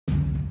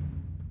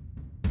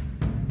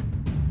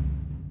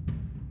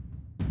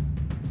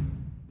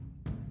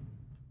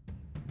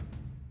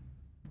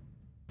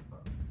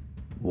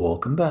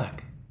Welcome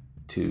back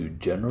to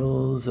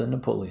Generals and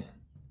Napoleon,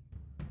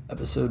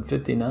 episode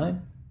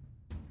 59,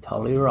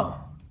 Talleyrand,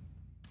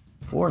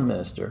 Foreign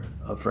Minister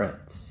of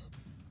France.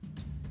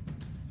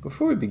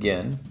 Before we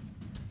begin,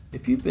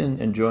 if you've been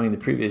enjoying the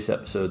previous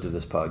episodes of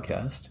this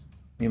podcast,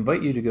 we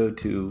invite you to go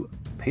to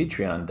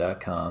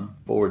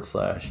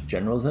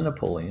patreon.com/Generals and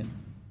Napoleon,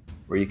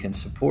 where you can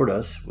support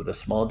us with a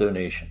small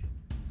donation.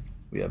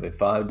 We have a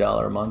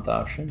 $5 a month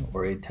option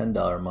or a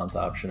 $10 a month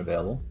option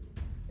available,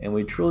 and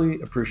we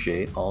truly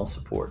appreciate all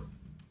support.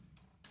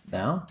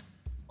 Now,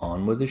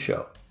 on with the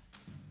show.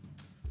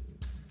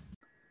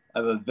 I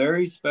have a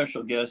very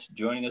special guest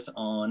joining us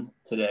on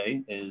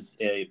today is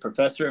a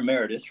professor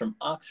emeritus from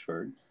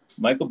Oxford,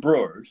 Michael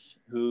Brewers,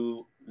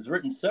 who has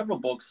written several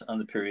books on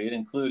the period,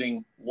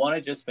 including one I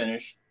just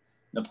finished,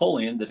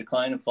 Napoleon, The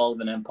Decline and Fall of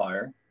an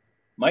Empire.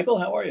 Michael,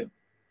 how are you?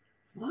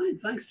 Fine.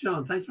 Thanks,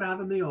 John. Thanks for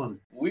having me on.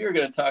 We are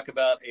going to talk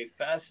about a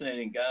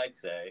fascinating guy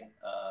today,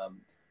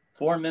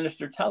 Foreign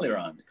Minister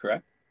Talleyrand,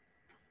 correct?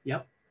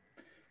 Yep.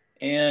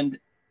 And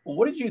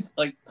what did you,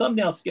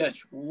 thumbnail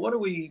sketch,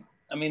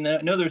 I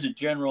know there's a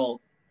general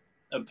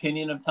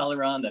opinion of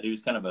Talleyrand that he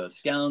was kind of a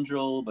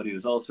scoundrel, but he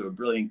was also a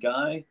brilliant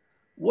guy.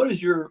 What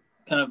is your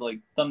kind of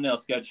thumbnail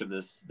sketch of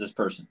this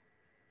person?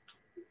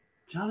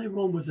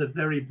 Talleyrand was a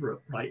very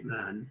bright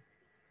man,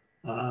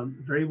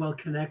 very well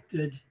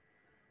connected.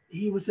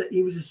 He was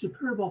a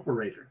superb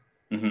operator.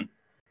 Mm-hmm.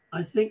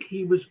 I think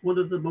he was one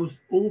of the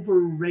most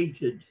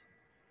overrated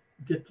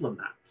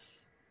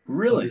diplomats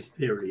of this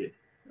period.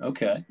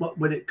 Okay. But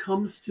when it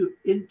comes to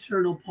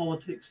internal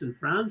politics in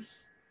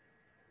France,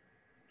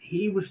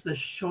 he was the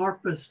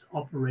sharpest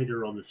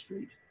operator on the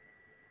street.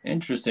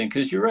 Interesting,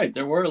 because you're right.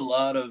 There were a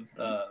lot of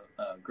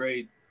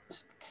great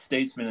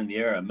statesmen in the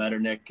era,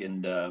 Metternich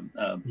and Hugh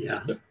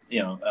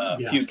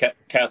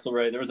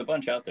Castlereagh. There was a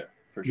bunch out there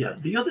for sure.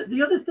 Yeah.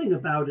 The other thing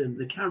about him,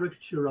 the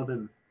caricature of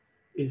him,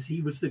 is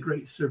he was the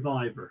great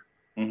survivor,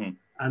 mm-hmm.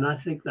 and I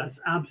think that's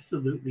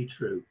absolutely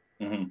true.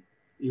 Mm-hmm.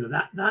 You know,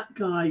 that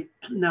guy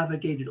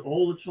navigated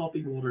all the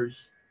choppy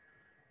waters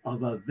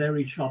of a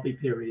very choppy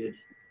period,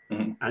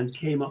 mm-hmm. and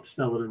came up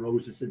smelling the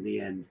roses in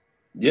the end.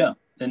 Yeah,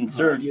 and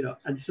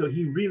and so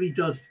he really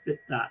does fit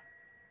that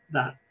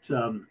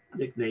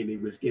nickname he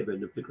was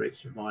given of the Great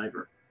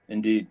Survivor.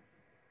 Indeed.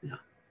 Yeah.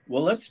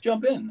 Well, let's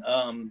jump in.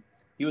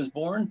 He was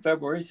born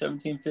February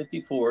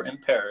 1754 in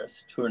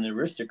Paris to an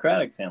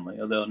aristocratic family,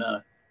 although not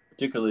a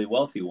particularly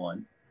wealthy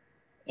one.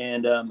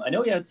 And I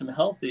know he had some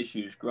health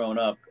issues growing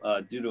up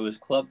due to his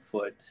club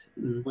foot.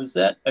 Mm. Was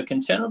that a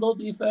congenital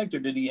defect, or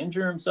did he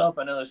injure himself?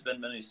 I know there's been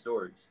many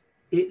stories.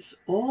 It's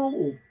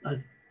all,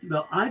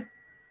 I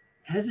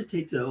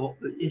hesitate to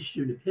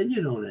issue an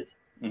opinion on it,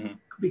 mm-hmm.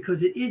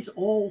 because it is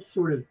all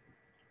sort of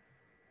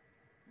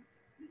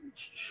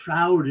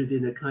shrouded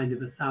in a kind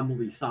of a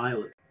family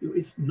silence.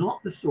 It's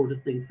not the sort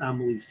of thing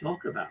families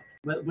talk about.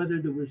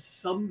 Whether there was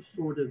some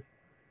sort of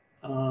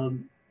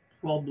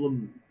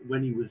problem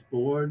when he was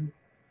born,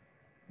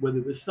 whether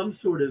it was some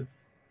sort of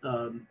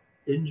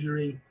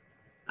injury,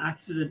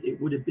 accident,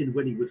 it would have been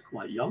when he was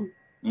quite young,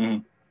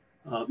 mm-hmm.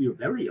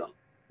 Very young.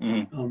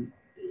 Mm-hmm.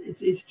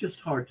 It's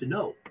just hard to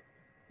know.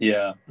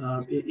 Yeah.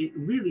 It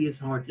really is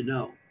hard to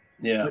know.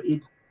 Yeah. But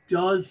it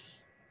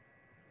does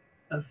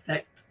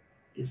affect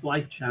his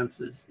life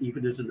chances,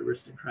 even as an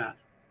aristocrat.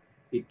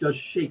 It does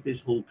shape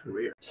his whole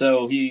career.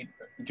 So he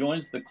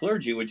joins the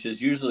clergy, which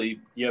is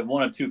usually you have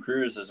one of two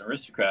careers as an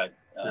aristocrat.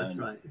 That's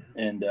right.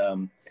 And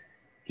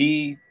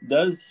he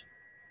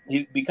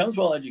becomes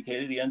well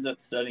educated. He ends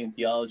up studying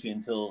theology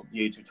until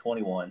the age of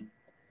 21,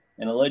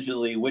 and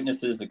allegedly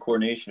witnesses the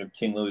coronation of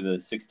King Louis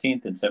XVI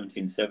in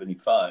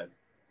 1775.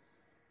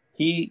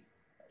 He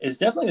is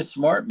definitely a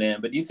smart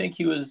man, but do you think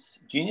he was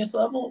genius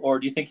level, or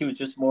do you think he was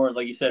just more,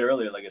 like you said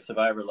earlier, like a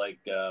survivor like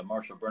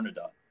Marshal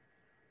Bernadotte?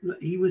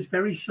 He was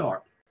very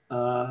sharp,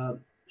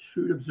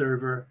 shrewd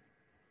observer,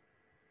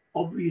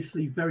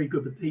 obviously very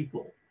good with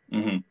people.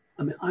 Mm-hmm.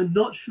 I mean, I'm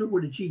not sure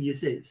what a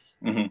genius is.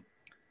 Mm-hmm.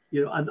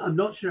 I'm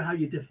not sure how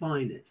you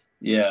define it.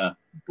 Yeah.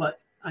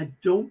 But I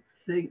don't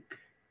think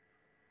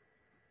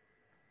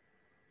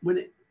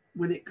when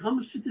it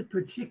comes to the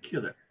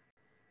particular,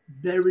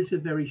 there is a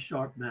very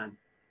sharp man.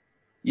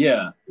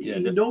 Yeah.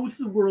 He knows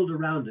the world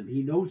around him.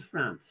 He knows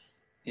France.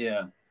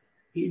 Yeah.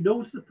 He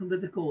knows the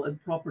political and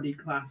property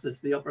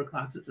classes, the upper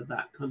classes of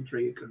that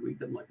country. He could read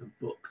them like a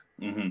book.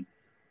 Mm-hmm.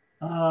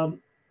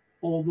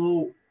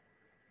 Although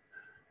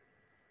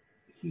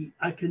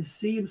I can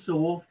see him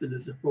so often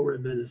as a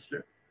foreign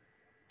minister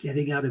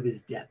getting out of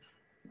his depth.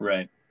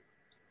 Right.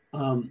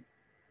 And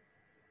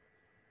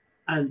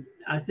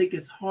I think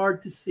it's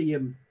hard to see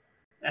him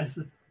as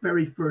the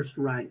very first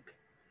rank.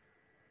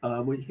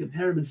 When you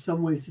compare him in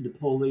some ways to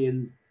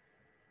Napoleon,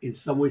 in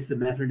some ways to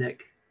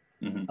Metternich,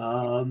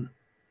 mm-hmm.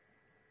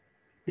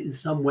 In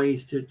some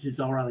ways to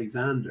Tsar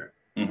Alexander.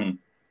 Mm-hmm.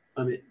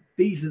 I mean,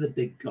 these are the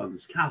big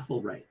guns,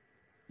 Castlereagh.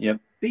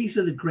 Yep. These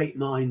are the great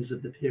minds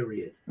of the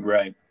period.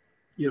 Right.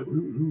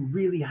 Who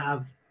really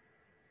have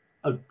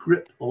a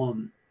grip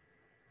on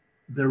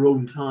their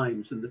own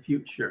times and the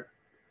future.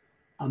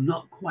 I'm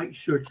not quite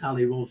sure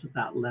Talleyrand's at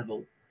that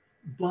level,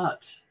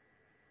 but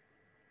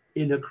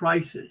in a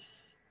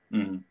crisis,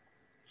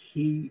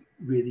 he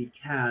really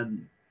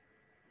can,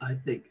 I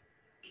think,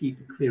 keep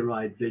a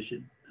clear-eyed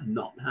vision and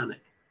not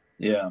panic.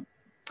 Yeah.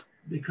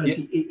 Because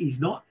he's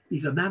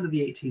a man of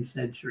the 18th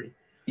century.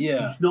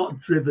 Yeah. He's not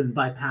driven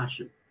by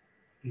passion.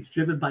 He's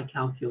driven by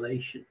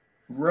calculation.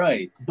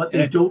 Right. But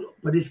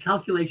but his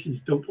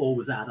calculations don't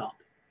always add up.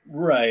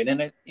 Right.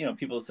 And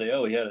people say,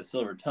 oh, he had a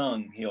silver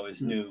tongue. He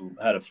always knew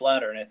how to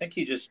flatter. And I think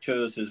he just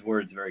chose his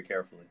words very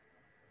carefully.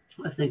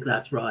 I think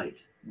that's right.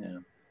 Yeah.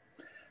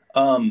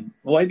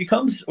 Well, he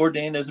becomes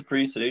ordained as a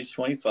priest at age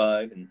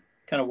 25 and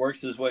kind of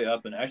works his way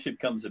up and actually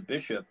becomes a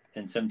bishop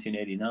in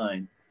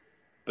 1789.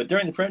 But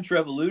during the French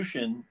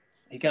Revolution,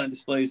 he kind of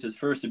displays his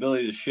first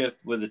ability to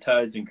shift with the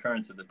tides and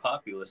currents of the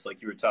populace,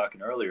 like you were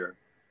talking earlier.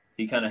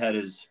 He kind of had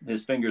his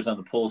fingers on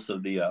the pulse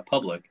of the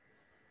public,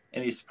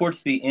 and he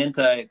supports the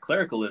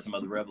anti-clericalism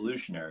of the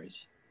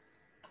revolutionaries.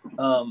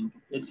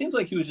 It seems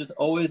like he was just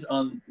always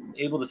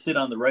able to sit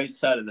on the right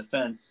side of the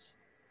fence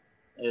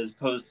as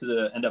opposed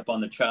to end up on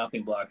the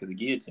chopping block of the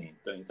guillotine,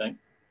 don't you think?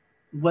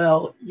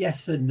 Well,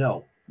 yes and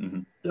no.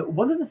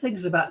 One of the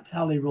things about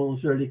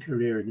Talleyrand's early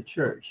career in the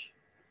church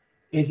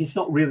is it's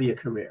not really a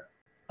career.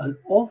 An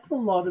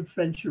awful lot of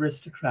French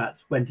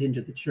aristocrats went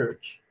into the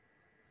church,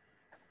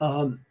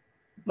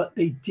 but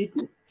they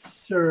didn't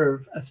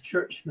serve as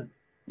churchmen.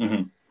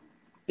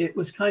 It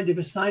was kind of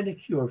a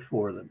sinecure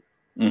for them.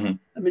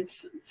 I mean,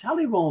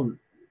 Talleyrand,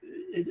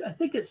 I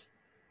think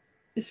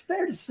it's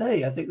fair to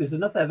say, I think there's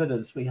enough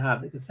evidence we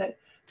have that can say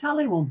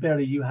Talleyrand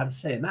barely knew how to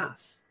say a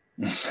mass.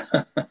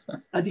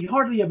 And he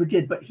hardly ever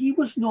did, but he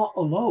was not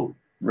alone.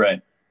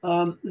 Right.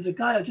 There's a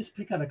guy, I'll just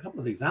pick out a couple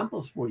of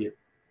examples for you.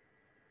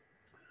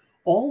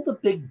 All the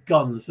big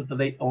guns of the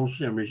late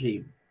Ancien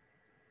regime,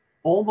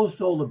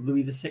 almost all of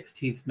Louis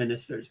XVI's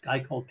ministers, a guy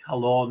called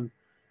Calonne,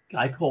 a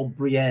guy called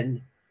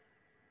Brienne,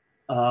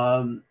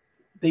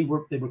 they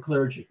were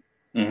clergy.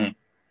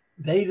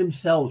 They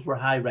themselves were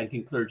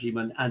high-ranking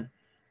clergymen, and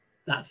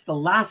that's the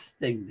last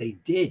thing they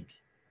did.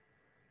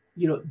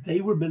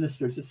 They were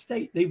ministers of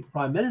state. They were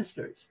prime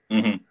ministers.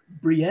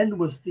 Brienne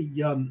was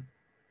the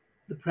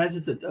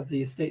president of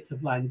the Estates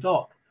of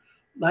Languedoc.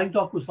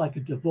 Languedoc was like a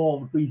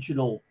devolved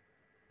regional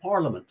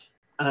parliament,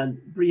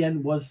 and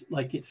Brienne was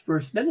like its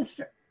first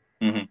minister.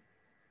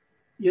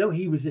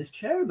 He was its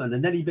chairman,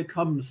 and then he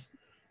becomes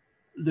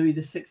Louis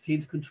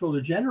XVI's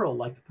controller general,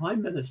 like the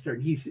prime minister,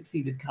 and he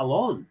succeeded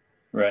Calonne,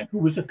 right, who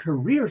was a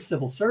career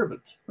civil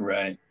servant.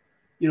 Right.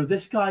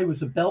 This guy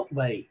was a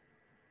beltway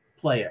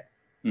player,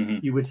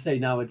 you would say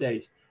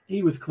nowadays.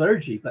 He was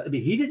clergy, but I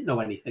mean, he didn't know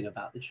anything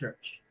about the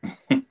church.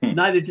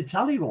 Neither did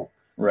Talleyrand.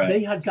 Right.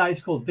 They had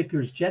guys called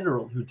vicars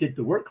general who did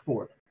the work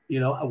for them,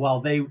 while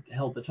they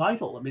held the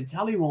title. I mean,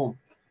 Talleyrand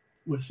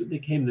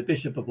became the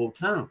Bishop of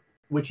Autun,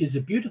 which is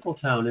a beautiful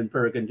town in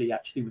Burgundy,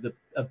 actually, with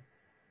a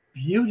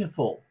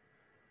beautiful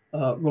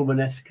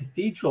Romanesque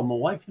cathedral. My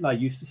wife and I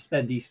used to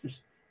spend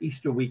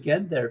Easter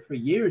weekend there for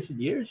years and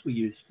years. We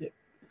used to.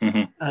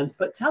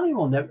 But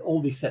Talleyrand never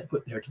only set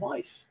foot there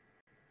twice,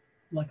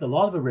 like a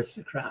lot of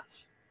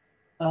aristocrats.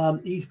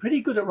 He's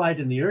pretty good at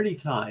riding the early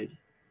tide.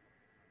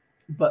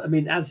 But I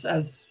mean,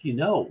 as you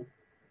know,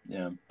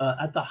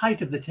 at the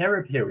height of the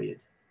terror period,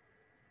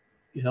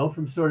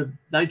 from sort of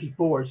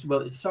 94,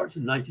 it starts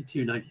in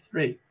 92,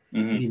 93,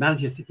 and he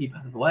manages to keep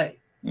out of the way.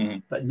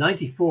 But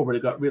 94, when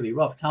it got really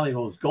rough,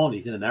 Talleyrand's gone.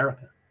 He's in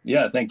America.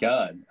 Yeah, thank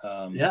God.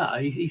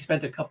 He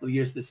spent a couple of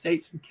years in the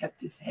States and kept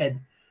his head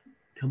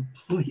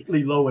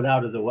completely low and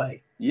out of the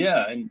way.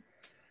 Yeah, and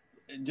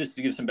just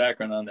to give some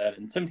background on that,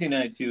 in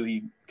 1792,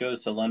 he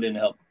goes to London to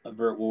help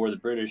avert war with the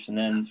British, and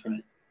then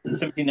in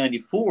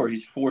 1794,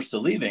 he's forced to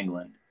leave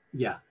England.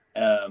 Yeah.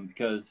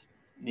 Because,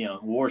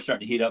 war's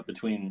starting to heat up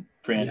between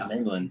France and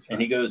England, right.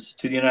 And he goes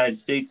to the United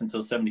States until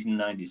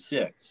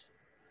 1796.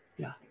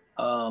 Yeah.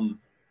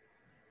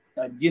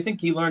 Do you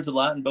think he learns a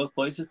lot in both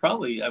places?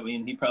 Probably. I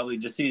mean, he probably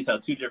just sees how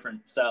two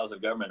different styles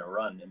of government are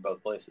run in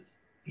both places.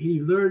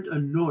 He learned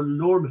an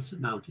enormous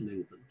amount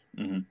in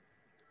England.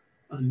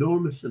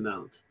 Enormous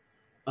amount.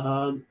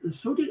 And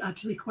so did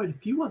actually quite a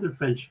few other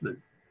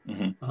Frenchmen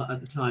at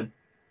the time.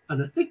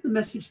 And I think the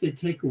message they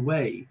take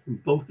away from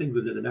both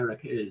England and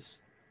America is,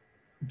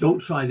 don't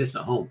try this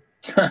at home.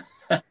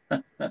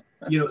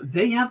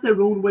 They have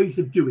their own ways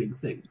of doing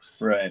things.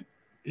 Right.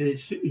 And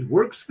it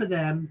works for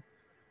them.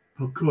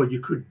 But God, you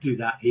couldn't do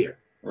that here.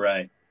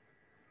 Right.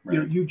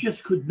 You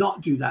just could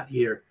not do that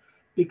here,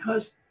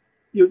 because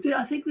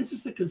I think this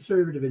is the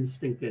conservative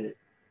instinct in it,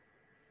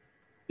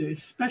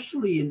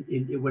 especially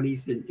in when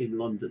he's in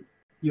London.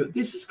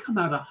 This has come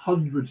out of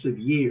hundreds of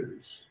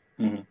years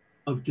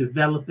of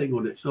developing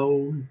on its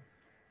own,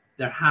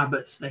 their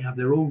habits. They have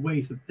their own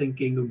ways of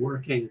thinking and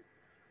working,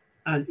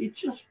 and it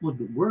just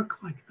wouldn't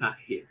work like that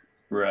here.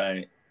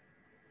 Right.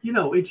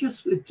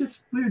 It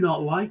just we're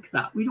not like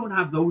that. We don't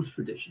have those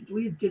traditions.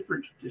 We have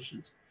different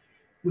traditions.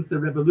 With the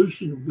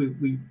revolution,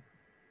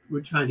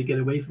 we're trying to get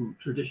away from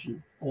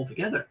tradition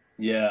altogether.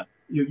 Yeah.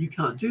 You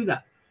can't do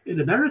that.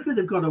 In America,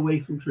 they've got away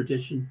from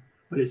tradition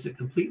but it's a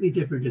completely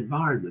different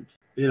environment.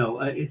 You know,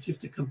 it's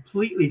just a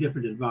completely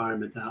different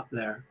environment out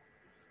there.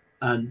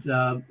 And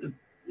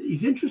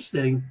he's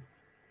interesting.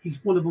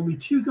 He's one of only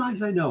two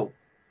guys I know.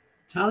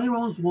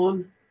 Talleyrand's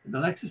one, and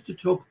Alexis de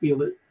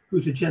Tocqueville,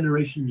 who's a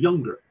generation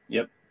younger.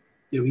 Yep.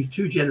 You know, he's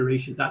two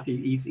generations after.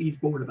 He's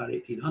born about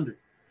 1800.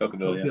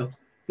 Tocqueville, yeah.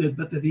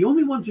 But they're the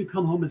only ones who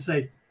come home and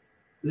say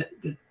that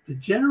the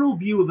general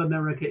view of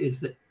America is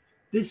that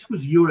this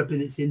was Europe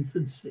in its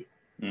infancy.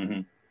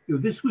 Mm-hmm. You know,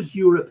 this was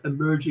Europe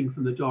emerging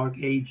from the Dark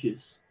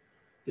Ages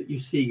that you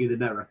see in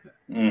America.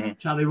 Mm-hmm.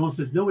 Talleyrand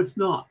says, no, it's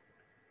not.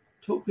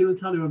 Tocqueville and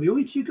Talleyrand, the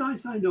only two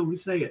guys I know who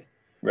say it.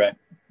 Right.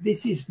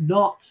 This is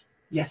not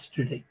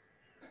yesterday.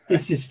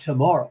 This is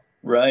tomorrow.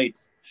 Right.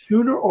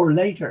 Sooner or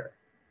later,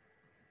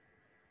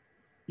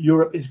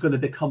 Europe is going to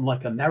become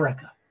like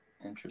America.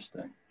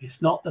 Interesting.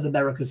 It's not that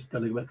America's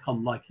going to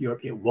become like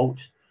Europe. It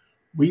won't.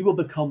 We will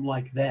become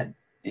like them.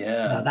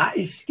 Yeah. Now, that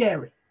is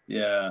scary.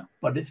 Yeah.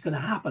 But it's going to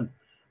happen.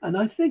 And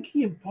I think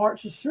he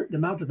imparts a certain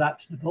amount of that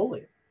to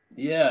Napoleon.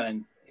 Yeah,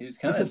 and he was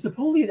kind because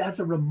Napoleon has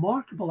a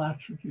remarkable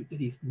attribute that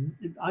he's,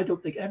 I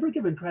don't think, ever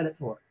given credit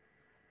for.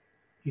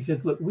 He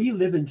says, look, we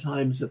live in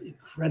times of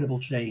incredible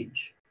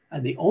change.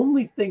 And the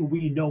only thing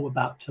we know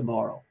about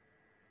tomorrow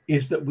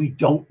is that we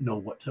don't know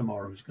what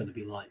tomorrow is going to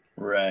be like.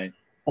 Right.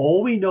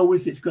 All we know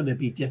is it's going to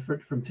be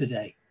different from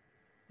today.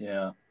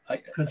 Yeah.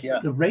 Because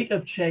the rate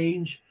of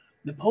change,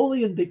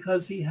 Napoleon,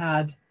 because he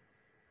had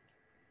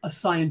a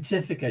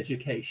scientific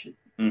education,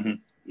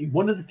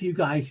 one of the few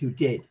guys who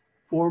did,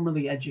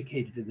 formally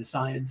educated in the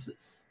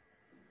sciences,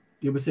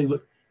 he was saying,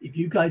 look, if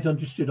you guys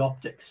understood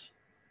optics,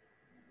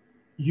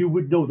 you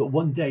would know that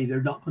one day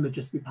they're not going to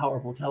just be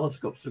powerful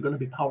telescopes, they're going to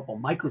be powerful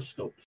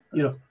microscopes.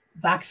 You know,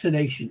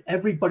 vaccination,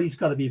 everybody's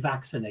got to be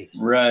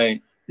vaccinated.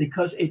 Right.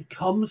 Because it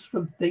comes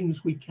from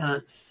things we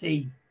can't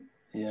see.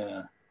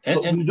 Yeah.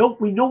 But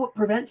we know what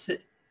prevents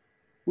it.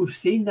 We've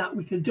seen that,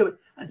 we can do it.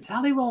 And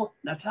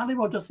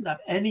Talleyrand doesn't have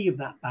any of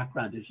that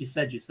background, as you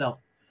said yourself.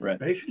 Right.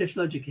 Very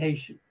traditional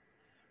education.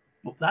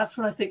 But that's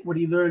what I think what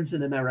he learns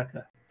in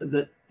America,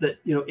 that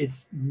you know,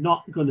 it's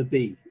not going to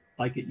be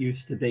like it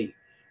used to be.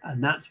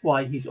 And that's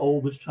why he's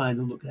always trying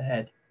to look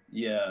ahead.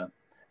 Yeah.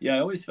 Yeah, I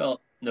always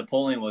felt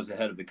Napoleon was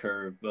ahead of the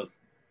curve, both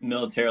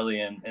militarily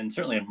and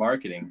certainly in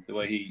marketing, the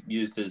way he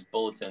used his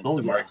bulletins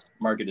to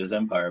market his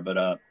empire.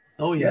 But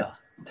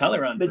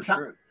Talleyrand for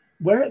sure.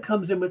 Where it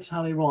comes in with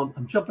Talleyrand,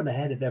 I'm jumping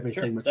ahead of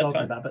everything we're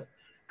talking about, but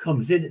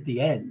comes in at the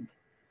end,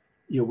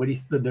 you know,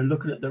 when they're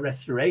looking at the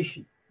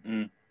Restoration,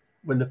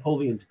 when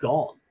Napoleon's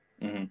gone,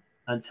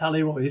 and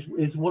Talleyrand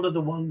is one of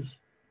the ones,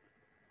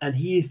 and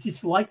he is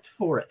disliked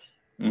for it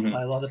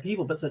by a lot of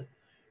people, but says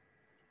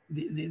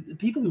the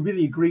people who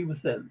really agree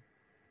with him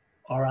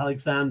are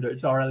Alexander,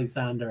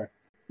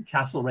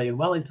 Castlereagh, and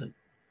Wellington.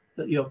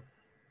 That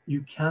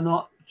you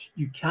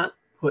can't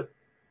put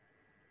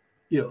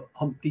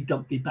Humpty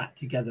Dumpty back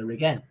together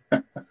again.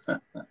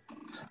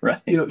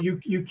 Right.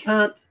 You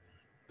can't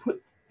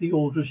put the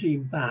old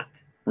regime back.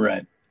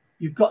 Right.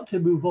 You've got to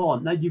move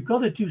on. Now you've got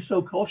to do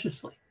so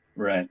cautiously.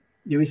 Right.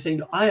 He's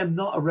saying, I am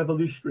not a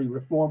revolutionary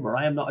reformer.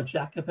 I am not a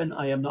Jacobin.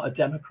 I am not a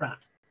Democrat.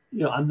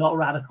 I'm not a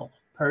radical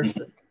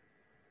person.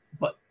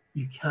 But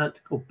you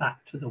can't go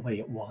back to the way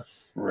it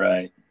was.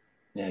 Right.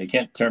 Yeah, you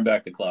can't turn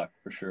back the clock,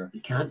 for sure.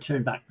 You can't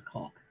turn back the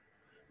clock.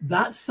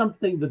 That's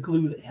something, the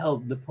glue that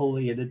held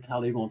Napoleon and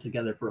Talleyrand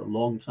together for a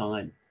long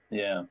time.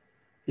 Yeah.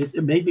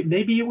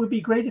 Maybe it would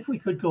be great if we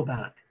could go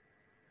back,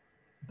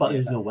 but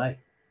there's no way.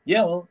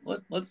 Yeah, well,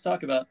 let's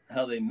talk about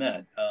how they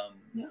met.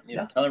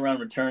 Talleyrand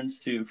returns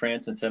to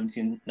France in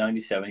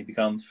 1797. He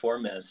becomes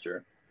foreign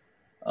minister.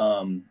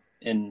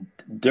 And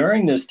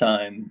during this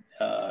time,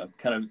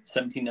 kind of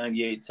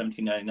 1798,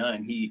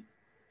 1799, he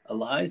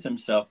allies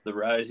himself the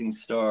rising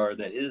star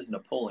that is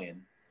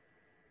Napoleon.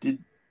 Did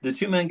the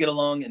two men get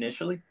along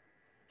initially?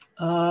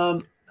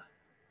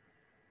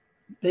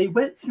 They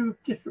went through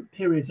different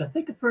periods. I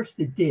think at first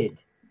they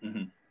did.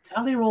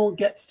 Talleyrand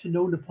gets to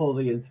know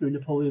Napoleon through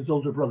Napoleon's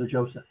older brother,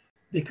 Joseph,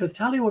 because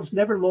Talleyrand's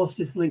never lost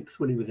his links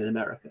when he was in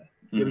America.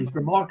 He's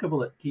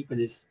remarkable at keeping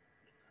his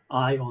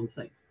eye on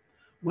things.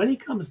 When he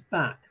comes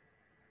back,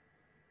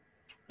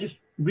 it's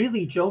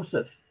really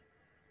Joseph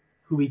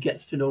who he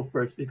gets to know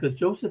first, because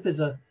Joseph is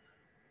a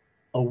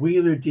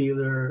wheeler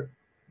dealer,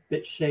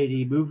 bit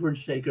shady, mover and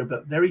shaker,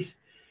 but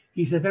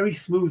he's a very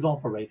smooth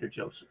operator,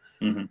 Joseph.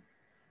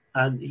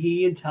 And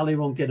he and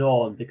Talleyrand get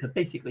on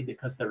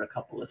because they're a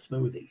couple of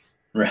smoothies.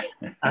 Right.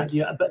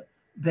 And but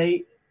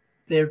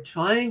they're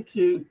trying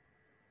to,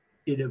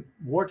 in a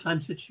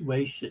wartime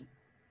situation,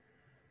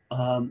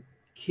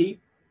 keep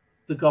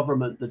the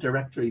government, the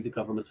directory, the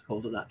government's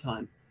called at that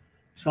time,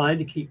 trying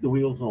to keep the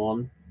wheels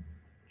on,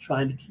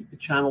 trying to keep the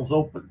channels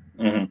open.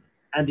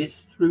 And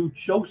it's through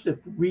Joseph,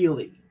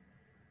 really,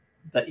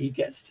 that he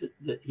gets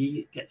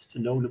to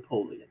know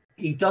Napoleon.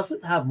 He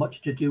doesn't have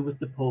much to do with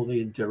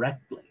Napoleon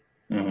directly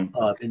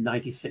in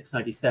 96,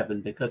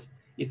 97, because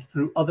it's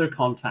through other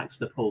contacts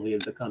Napoleon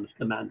becomes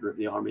commander of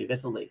the Army of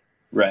Italy.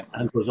 Right.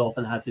 And goes off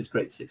and has his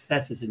great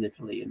successes in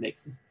Italy and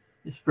makes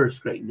his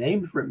first great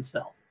name for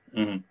himself.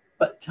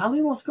 But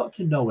Talleyrand's got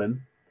to know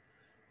him,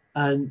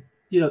 and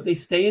they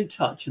stay in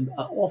touch, and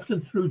often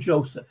through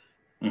Joseph.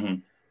 Mm-hmm.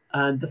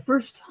 And the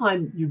first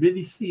time you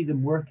really see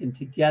them working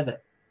together,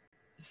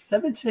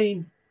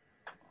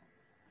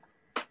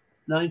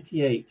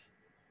 1798,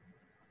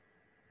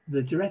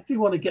 the directory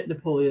want to get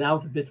Napoleon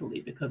out of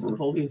Italy because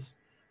Napoleon's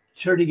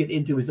turning it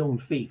into his own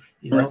fief.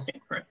 Right.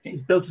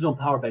 He's built his own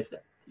power base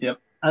there.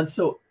 Yep. And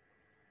so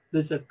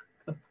there's a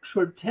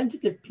sort of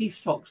tentative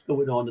peace talks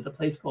going on at a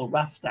place called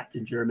Rastatt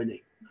in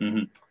Germany.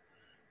 Mm-hmm.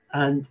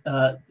 And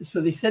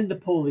so they send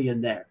Napoleon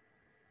there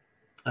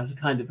as a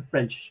kind of a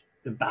French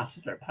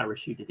ambassador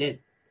parachuted in.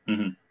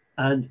 Mm-hmm.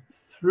 And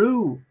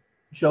through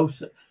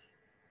Joseph,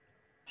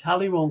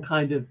 Talleyrand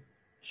kind of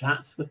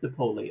chats with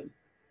Napoleon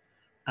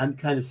and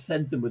kind of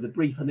sends him with a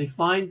brief, and they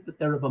find that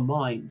they're of a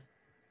mind.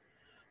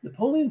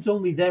 Napoleon's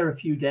only there a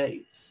few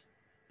days,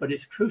 but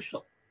it's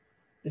crucial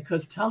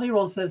because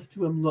Talleyrand says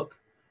to him, look,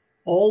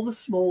 all the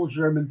small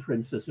German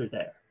princes are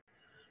there.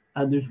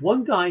 And there's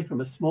one guy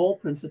from a small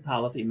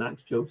principality,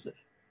 Max Joseph,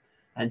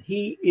 and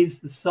he is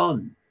the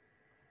son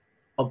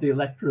of the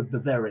Elector of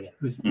Bavaria,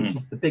 which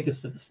is the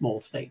biggest of the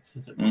small states,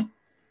 as it were.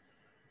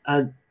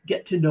 And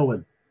get to know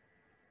him.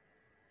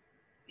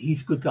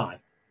 He's a good guy.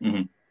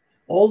 Mm-hmm.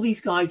 All these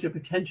guys are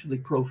potentially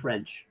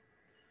pro-French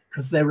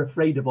because they're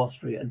afraid of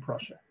Austria and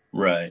Prussia.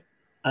 Right.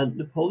 And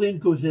Napoleon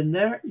goes in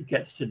there, he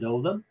gets to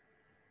know them,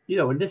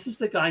 and this is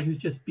the guy who's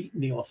just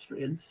beaten the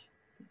Austrians,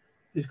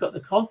 who's got the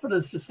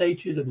confidence to say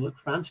to them, look,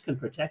 France can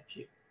protect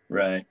you.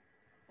 Right.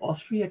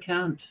 Austria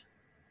can't.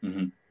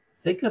 Mm-hmm.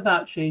 Think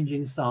about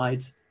changing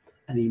sides.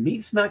 And he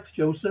meets Max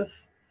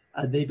Joseph,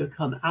 and they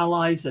become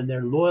allies, and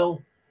they're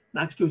loyal.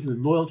 Max Joseph is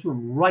loyal to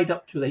him right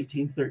up to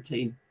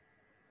 1813,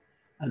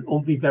 and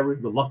only very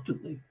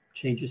reluctantly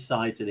changes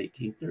sides in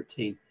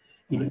 1813.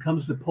 He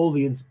becomes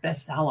Napoleon's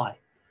best ally,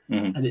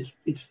 and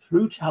it's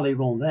through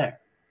Talleyrand there.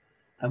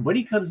 And when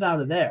he comes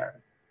out of there,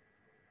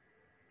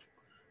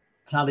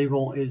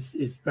 Talleyrand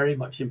is very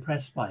much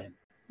impressed by him.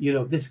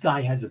 This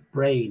guy has a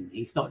brain.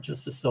 He's not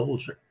just a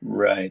soldier.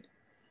 Right.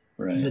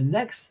 Right. The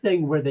next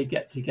thing where they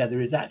get together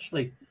is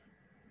actually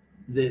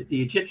the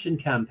Egyptian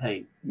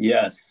campaign.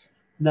 Yes.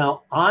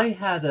 Now, I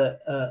had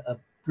a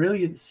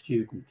brilliant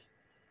student.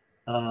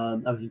 I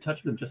was in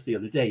touch with him just the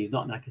other day. He's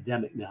not an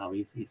academic now.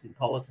 He's in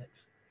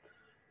politics.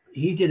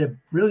 He did a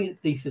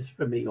brilliant thesis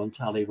for me on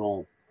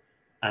Talleyrand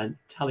and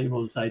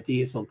Talleyrand's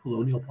ideas on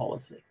colonial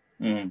policy.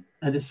 And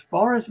as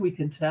far as we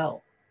can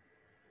tell,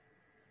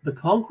 the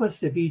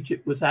conquest of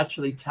Egypt was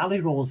actually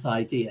Talleyrand's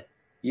idea.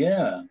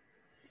 Yeah.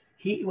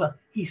 He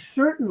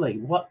certainly,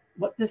 what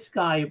this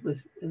guy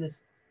was, this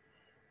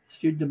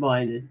student of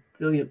mine, a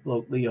brilliant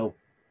bloke, Leo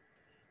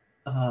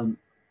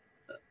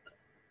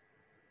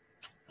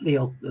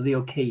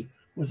Key,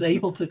 was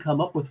able to come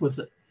up with was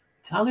that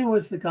Talleyrand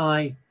was the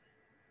guy,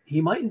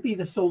 he mightn't be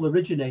the sole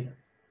originator,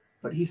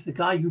 but he's the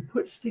guy who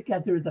puts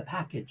together the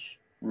package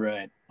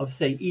of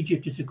saying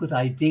Egypt is a good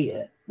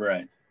idea.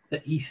 Right.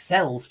 That he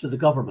sells to the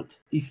government.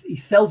 He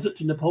sells it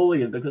to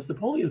Napoleon because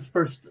Napoleon's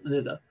first,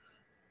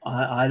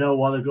 I don't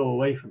want to go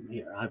away from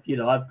here.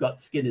 I've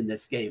got skin in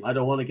this game. I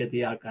don't want to get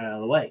the outguy out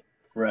of the way.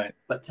 Right.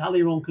 But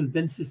Talleyrand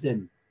convinces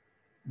him,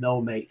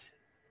 no, mate,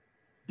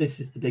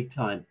 this is the big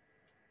time.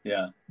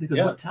 Yeah. Because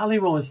what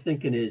Talleyrand is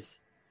thinking is,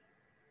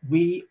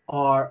 we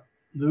are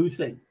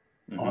losing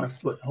our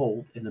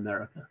foothold in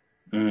America.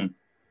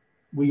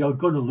 We are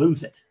going to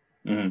lose it.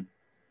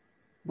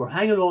 We're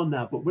hanging on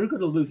now, but we're going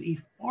to lose.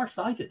 He's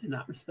farsighted in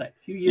that respect,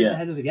 a few years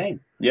ahead of the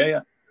game.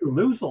 Yeah. To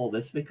lose all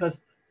this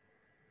because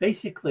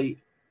basically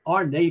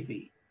our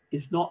Navy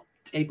is not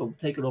able to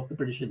take it off the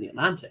British in the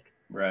Atlantic.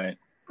 Right.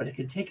 But it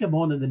can take them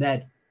on in the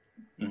Ned.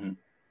 And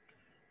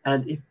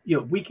if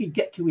we can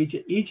get to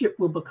Egypt, Egypt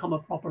will become a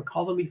proper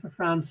colony for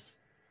France.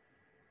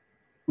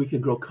 We can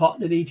grow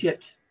cotton in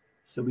Egypt,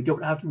 so we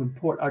don't have to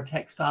import our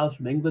textiles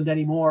from England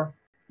anymore.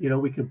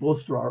 We can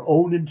bolster our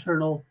own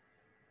internal,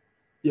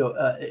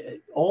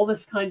 all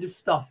this kind of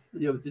stuff.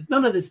 There's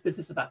none of this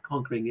business about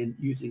conquering and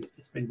using it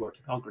to springboard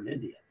to conquer in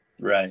India.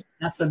 Right.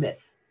 That's a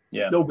myth.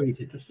 Yeah.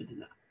 Nobody's interested in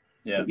that.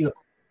 Yeah. But,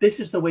 this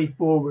is the way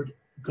forward.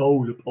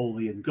 Go,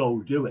 Napoleon,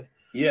 go do it.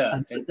 Yeah.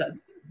 And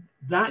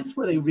that's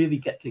where they really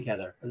get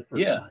together for the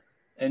first time.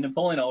 And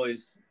Napoleon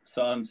always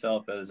saw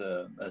himself as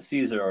a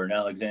Caesar or an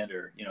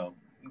Alexander,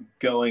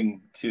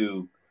 going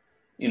to,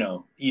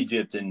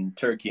 Egypt and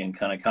Turkey and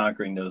kind of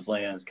conquering those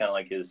lands, kind of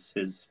like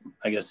his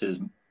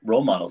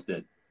role models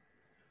did.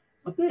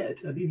 A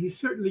bit. I mean, he's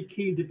certainly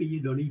keen to be,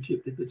 in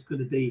Egypt if it's going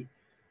to be.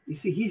 You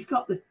see, he's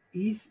got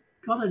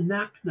a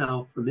knack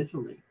now from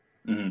Italy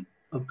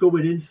of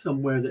going in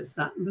somewhere that's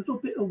that little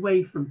bit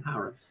away from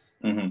Paris,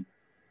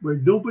 where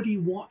nobody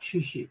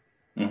watches you,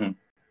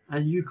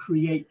 and you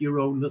create your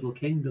own little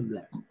kingdom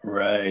there.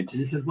 Right. And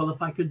he says, well,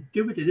 if I could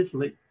do it in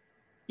Italy,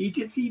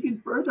 Egypt's even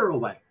further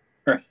away.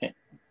 Right.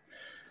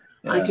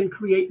 Yeah. I can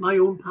create my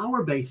own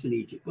power base in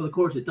Egypt. Well, of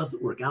course, it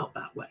doesn't work out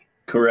that way.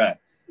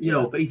 Correct.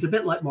 But he's a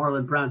bit like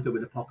Marlon Brando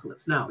in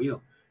Apocalypse Now.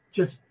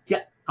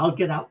 I'll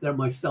get out there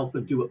myself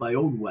and do it my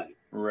own way.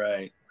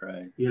 Right.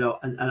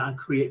 And I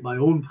create my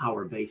own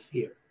power base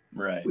here.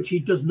 Right. which he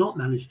does not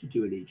manage to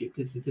do in Egypt.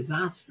 It's a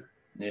disaster.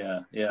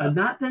 Yeah. Yeah. And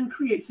that then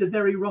creates a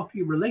very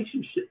rocky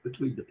relationship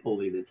between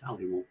Napoleon and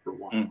Talleyrand for a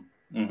while.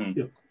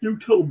 Mm-hmm. You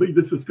told me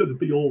this was going to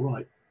be all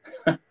right.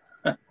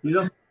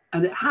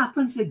 And it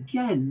happens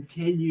again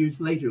 10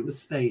 years later with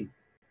Spain.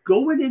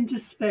 Going into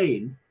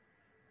Spain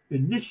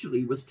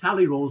initially was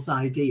Talleyrand's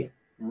idea.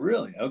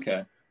 Really?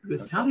 Okay.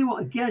 Because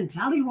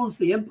Talleyrand's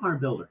the empire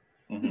builder.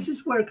 Mm-hmm. This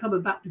is where,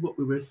 coming back to what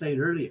we were saying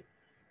earlier,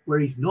 where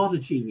he's not a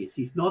genius,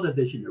 he's not a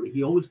visionary,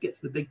 he always gets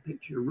the big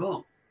picture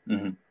wrong.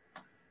 Mm-hmm.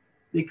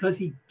 Because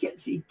he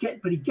gets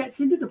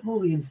into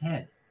Napoleon's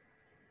head.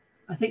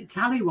 I think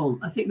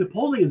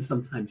Napoleon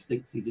sometimes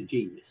thinks he's a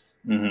genius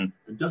and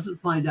doesn't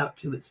find out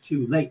till it's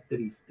too late that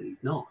he's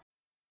not.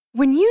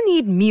 When you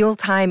need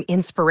mealtime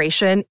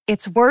inspiration,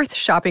 it's worth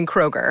shopping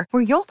Kroger,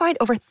 where you'll find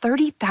over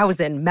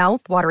 30,000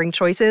 mouth-watering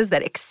choices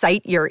that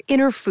excite your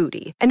inner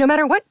foodie. And no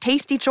matter what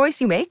tasty choice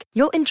you make,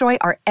 you'll enjoy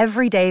our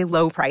everyday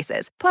low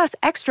prices, plus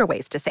extra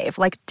ways to save,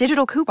 like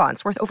digital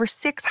coupons worth over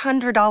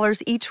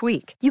 $600 each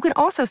week. You can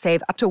also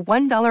save up to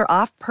 $1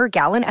 off per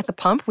gallon at the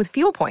pump with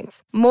fuel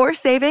points. More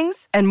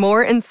savings and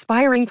more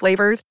inspiring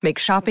flavors make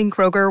shopping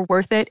Kroger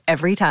worth it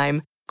every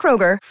time.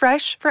 Kroger,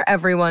 fresh for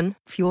everyone.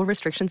 Fuel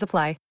restrictions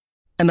apply.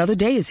 Another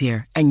day is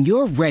here, and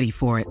you're ready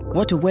for it.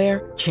 What to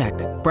wear? Check.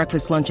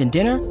 Breakfast, lunch, and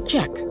dinner?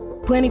 Check.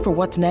 Planning for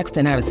what's next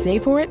and how to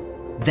save for it?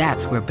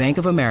 That's where Bank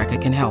of America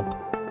can help.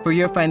 For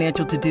your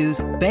financial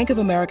to-dos, Bank of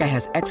America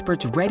has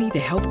experts ready to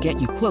help get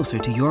you closer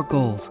to your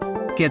goals.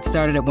 Get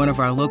started at one of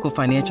our local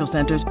financial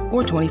centers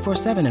or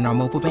 24/7 in our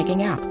mobile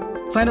banking app.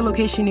 Find a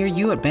location near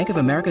you at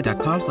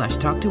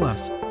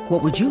bankofamerica.com/talktous.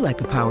 What would you like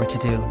the power to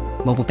do?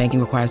 Mobile banking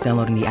requires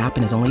downloading the app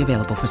and is only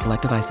available for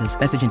select devices.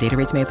 Message and data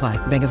rates may apply.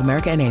 Bank of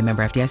America N.A.,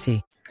 member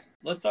FDIC.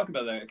 Let's talk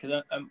about that,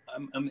 because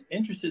I'm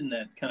interested in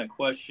that kind of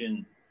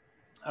question.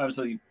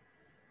 Obviously,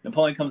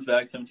 Napoleon comes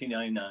back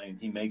 1799.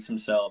 He makes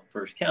himself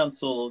first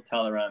consul.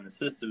 Talleyrand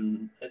assists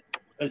him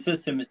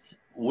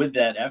with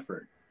that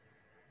effort.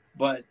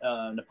 But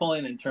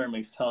Napoleon, in turn,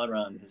 makes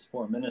Talleyrand his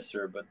foreign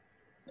minister. But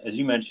as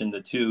you mentioned,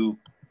 the two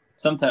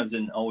sometimes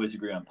didn't always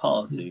agree on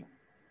policy.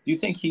 Do you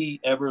think he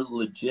ever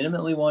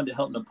legitimately wanted to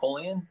help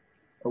Napoleon,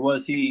 or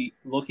was he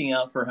looking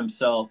out for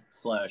himself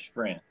 /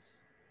 France?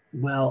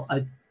 Well,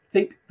 I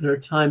think there are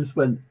times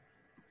when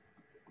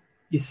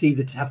you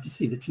have to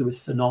see the two as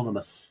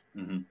synonymous,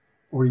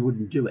 or he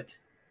wouldn't do it.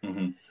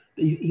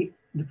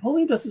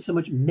 Napoleon doesn't so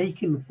much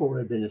make him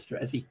foreign minister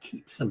as he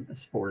keeps him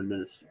as foreign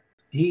minister.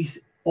 He's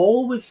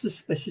always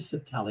suspicious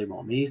of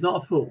Talleyrand. He's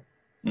not a fool.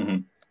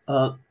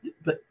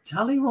 But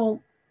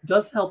Talleyrand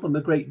does help him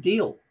a great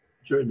deal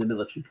during the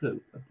military coup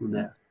of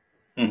Brumaire.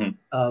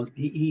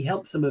 He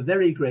helps him a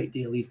very great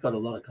deal. He's got a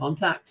lot of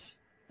contacts.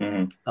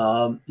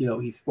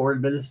 He's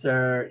foreign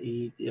minister,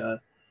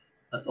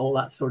 all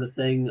that sort of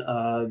thing.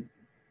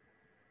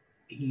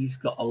 He's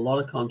got a lot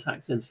of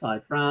contacts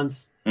inside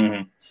France,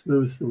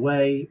 smooths the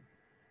way.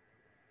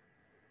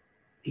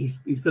 He's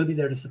going to be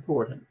there to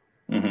support him.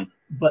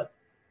 But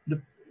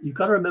you've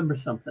got to remember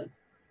something.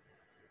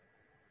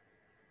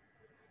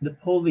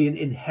 Napoleon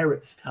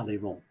inherits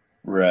Talleyrand.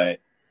 Right.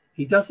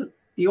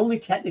 He only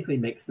technically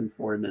makes him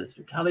foreign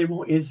minister.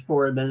 Talleyrand is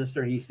foreign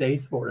minister. He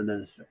stays foreign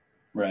minister.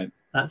 Right.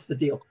 That's the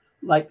deal.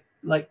 Like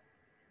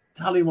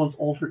Talleyrand's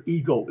alter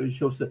ego is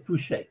Joseph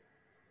Fouché,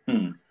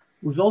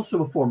 who's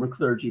also a former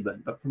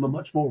clergyman, but from a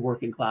much more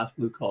working class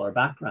blue collar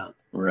background.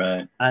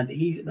 Right. And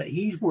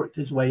he's worked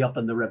his way up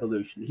in the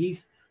revolution.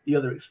 He's the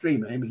other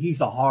extreme. I mean,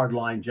 he's a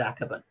hardline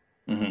Jacobin.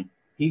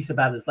 He's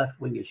about as left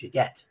wing as you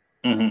get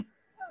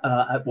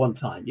at one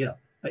time,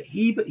 But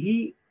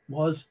he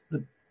was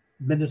the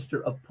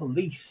minister of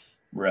police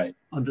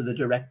under the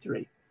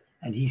Directory,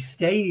 and he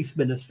stays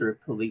minister of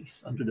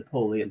police under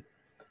Napoleon.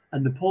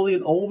 And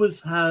Napoleon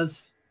always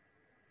has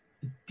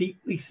a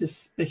deeply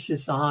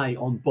suspicious eye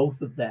on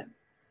both of them.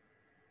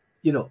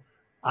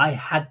 I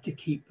had to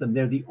keep them.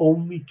 They're the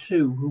only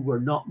two who were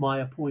not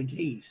my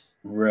appointees.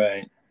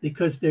 Right.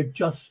 Because they're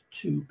just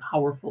too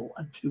powerful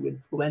and too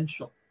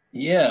influential.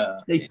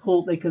 Yeah. They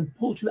can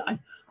pull to it.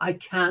 I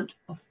can't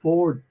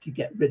afford to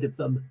get rid of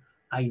them.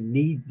 I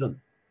need them.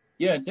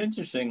 Yeah, it's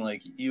interesting.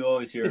 Like, you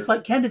always hear. It's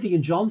like Kennedy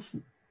and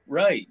Johnson.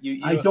 Right.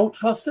 I don't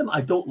trust him.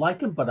 I don't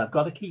like him, but I've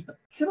got to keep him.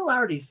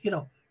 Similarities,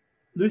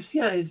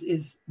 Lucien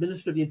is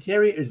Minister of the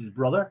Interior, is his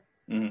brother.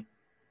 The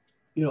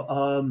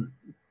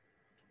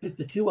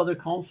two other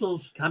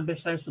consuls,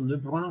 Cambacérès and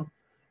Lebrun,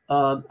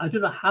 I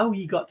don't know how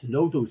he got to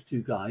know those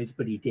two guys,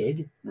 but he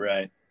did.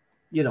 Right.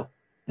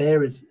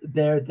 They're his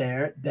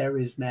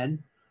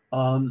men.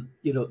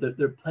 There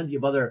are plenty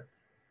of other,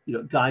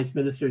 guys,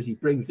 ministers he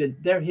brings in.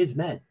 They're his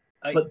men.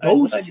 But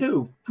those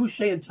two,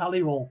 Fouché and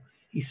Talleyrand,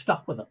 he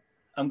stuck with them.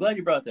 I'm glad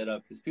you brought that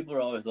up, because people are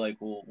always like,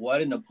 well, why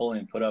did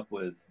Napoleon put up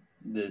with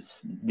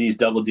these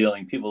double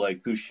dealing people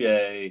like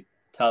Fouché,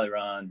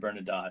 Talleyrand,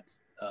 Bernadotte,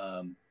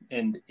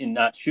 and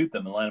not shoot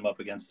them and line them up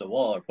against the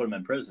wall or put them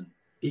in prison?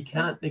 He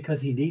can't,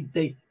 because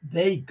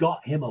they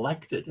got him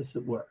elected, as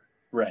it were.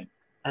 Right.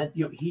 And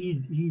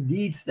he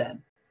needs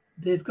them.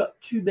 They've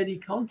got too many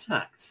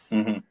contacts.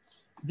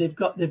 they've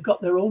got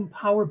their own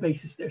power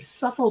bases. They're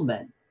subtle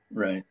men.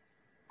 Right.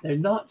 They're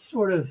not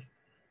sort of,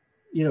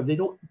 they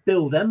don't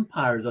build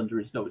empires under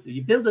his nose. If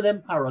you build an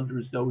empire under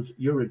his nose,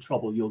 you're in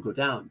trouble. You'll go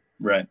down.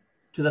 Right.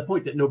 To the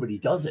point that nobody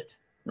does it.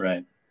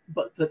 Right.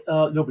 But that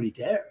nobody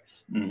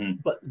dares. Mm-hmm.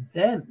 But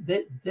then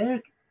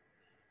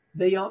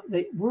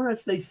they were,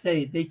 as they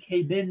say, they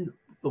came in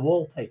with the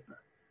wallpaper.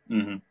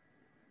 Mm-hmm.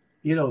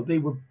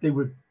 They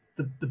were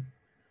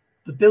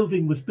the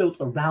building was built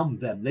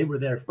around them. They were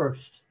there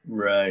first.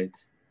 Right.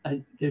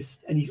 And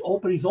he's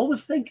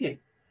always thinking,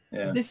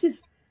 yeah, this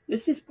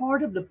is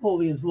part of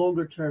Napoleon's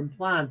longer term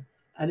plan,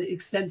 and it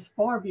extends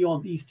far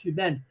beyond these two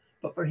men.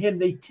 But for him,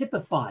 they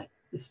typify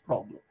this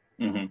problem.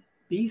 Mm-hmm.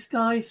 These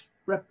guys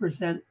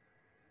represent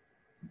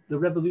the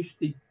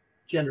revolutionary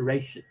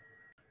generation.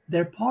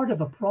 They're part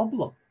of a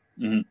problem.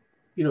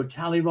 Mm-hmm.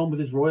 Talleyrand with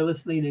his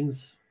royalist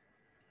leanings,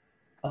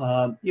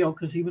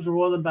 because he was a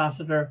royal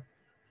ambassador.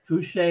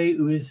 Fouché,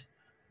 who is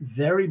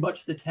very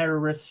much the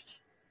terrorist,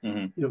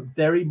 mm-hmm.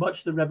 Very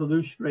much the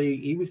revolutionary.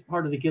 He was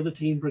part of the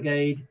guillotine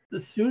brigade.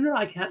 The sooner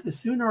I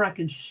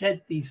can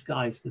shed these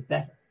guys, the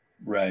better.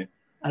 Right.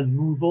 And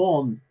move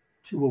on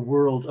to a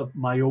world of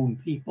my own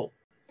people.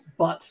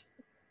 But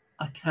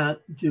I can't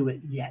do it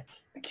yet.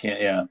 I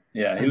can't.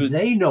 Yeah.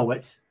 They know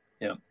it.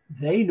 Yeah.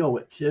 They know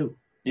it too.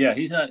 Yeah,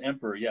 he's not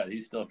emperor yet.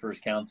 He's still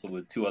first consul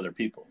with two other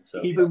people.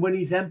 So even when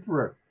he's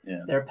emperor,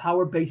 yeah, their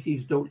power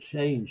bases don't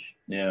change.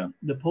 Yeah.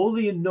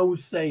 Napoleon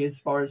knows, say, as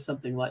far as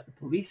something like the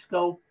police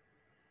go,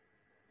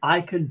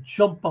 I can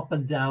jump up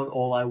and down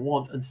all I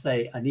want and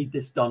say, I need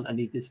this done. I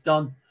need this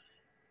done.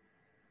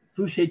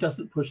 Fouché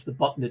doesn't push the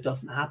button. It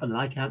doesn't happen. And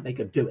I can't make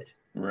him do it.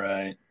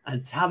 Right.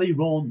 And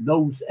Talleyrand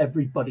knows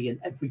everybody and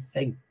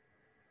everything.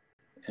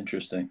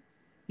 Interesting.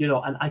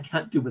 And I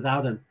can't do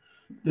without him.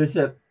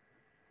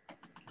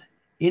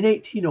 In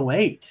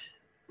 1808,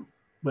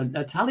 when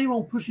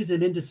Talleyrand pushes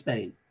him into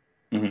Spain,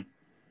 mm-hmm.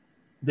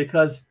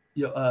 because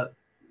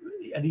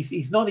and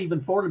he's not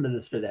even foreign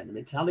minister then. I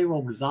mean,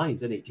 Talleyrand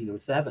resigns in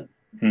 1807,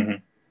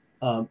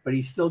 mm-hmm. But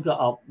he's still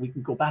got. We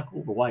can go back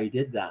over why he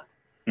did that,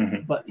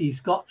 mm-hmm. but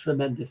he's got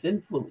tremendous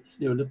influence.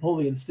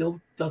 Napoleon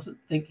still doesn't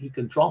think he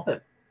can drop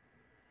him,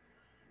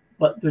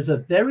 but there's a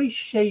very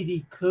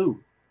shady coup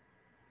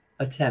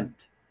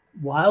attempt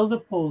while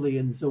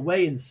Napoleon's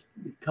away and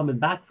coming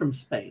back from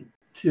Spain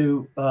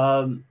to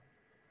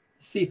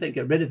see if they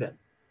get rid of him.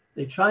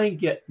 They try and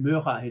get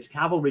Murat, his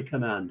cavalry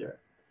commander,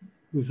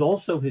 who's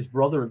also his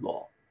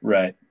brother-in-law,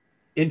 right,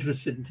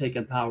 interested in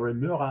taking power.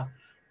 And Murat,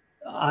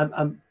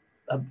 I'm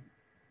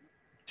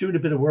doing a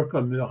bit of work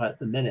on Murat at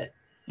the minute.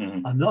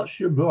 Mm-hmm. I'm not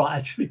sure Murat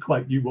actually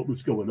quite knew what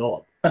was going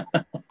on.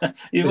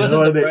 He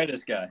wasn't the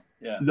brightest guy.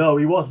 Yeah. No,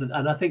 he wasn't,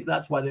 and I think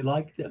that's why they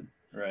liked him.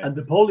 Right. And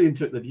Napoleon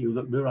took the view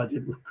that Murat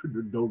couldn't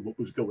have known what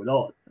was going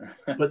on,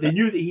 but they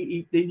knew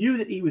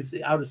that he was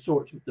out of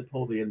sorts with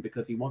Napoleon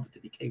because he wanted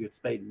to be king of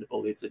Spain. And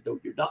Napoleon said, "No,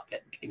 you're not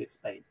getting king of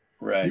Spain.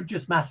 Right. You've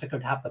just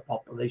massacred half the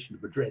population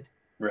of Madrid.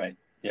 Right.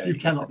 Yeah. You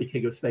cannot be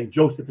king of Spain.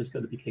 Joseph is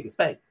going to be king of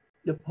Spain."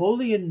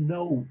 Napoleon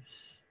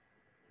knows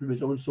from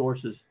his own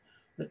sources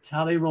that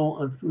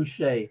Talleyrand and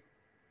Fouché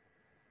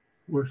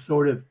were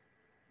sort of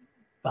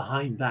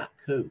behind that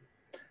coup.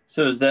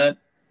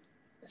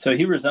 So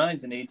he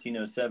resigns in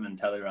 1807,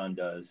 Talleyrand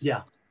does.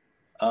 Yeah.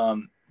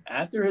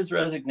 After his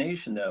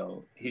resignation,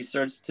 though, he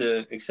starts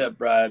to accept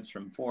bribes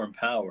from foreign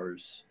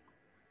powers.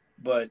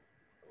 But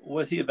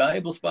was he a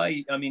valuable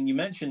spy? I mean, you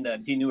mentioned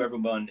that he knew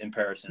everyone in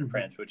Paris and in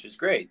France, which is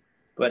great.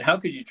 But how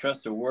could you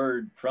trust a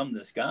word from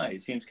this guy? He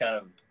seems kind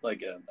of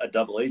like a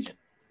double agent.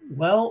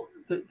 Well,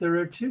 there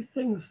are two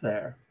things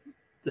there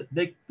that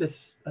make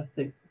this, I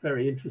think,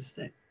 very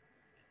interesting.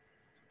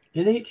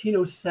 In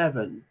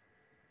 1807,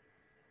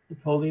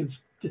 Napoleon's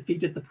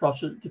defeated the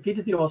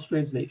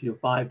Austrians in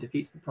 1805,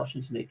 defeats the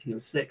Prussians in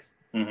 1806.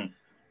 Mm-hmm.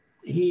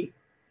 He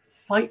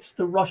fights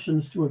the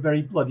Russians to a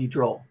very bloody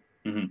draw.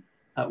 Mm-hmm.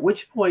 At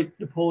which point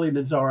Napoleon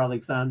and Tsar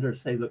Alexander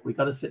say, "Look, we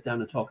got to sit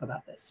down and talk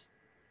about this.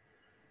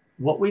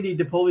 What we need,"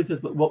 Napoleon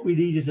says, "Look, what we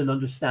need is an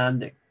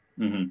understanding.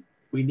 Mm-hmm.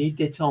 We need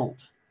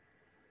détente.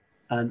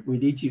 And we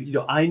need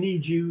you, I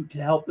need you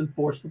to help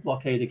enforce the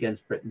blockade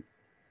against Britain.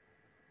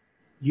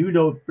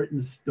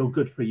 Britain's no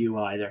good for you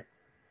either.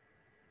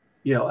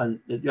 And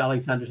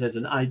Alexander says,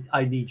 and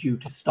I need you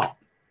to stop.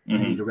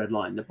 Mm-hmm. I need a red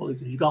line." Napoleon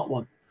says, "You got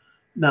one."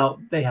 Now,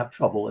 they have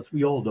trouble. As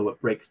we all know,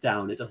 it breaks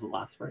down. It doesn't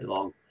last very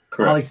long.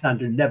 Correct.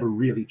 Alexander never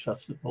really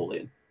trusts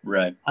Napoleon.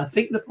 Right. I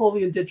think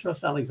Napoleon did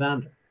trust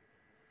Alexander.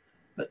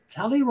 But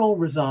Talleyrand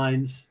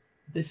resigns.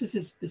 This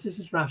is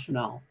his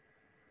rationale.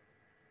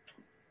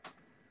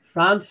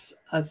 France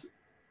has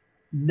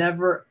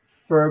never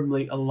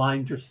firmly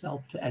aligned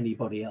herself to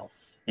anybody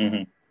else.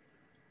 Mm-hmm.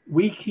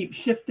 We keep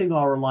shifting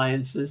our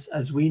alliances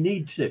as we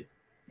need to.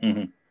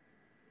 Mm-hmm.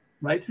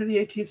 Right through the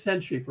 18th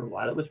century, for a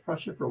while it was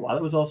Prussia, for a while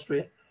it was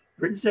Austria.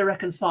 Britain's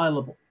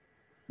irreconcilable.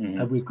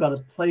 Mm-hmm. And we've got to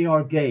play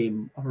our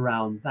game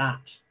around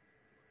that.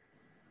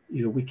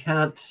 We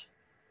can't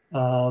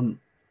align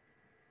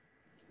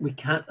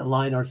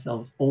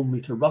ourselves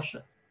only to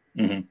Russia.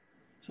 Mm-hmm.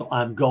 So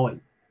I'm going.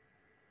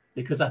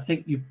 because I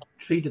think you've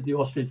treated the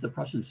Austrians, the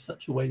Prussians, in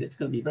such a way that it's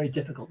going to be very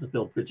difficult to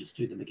build bridges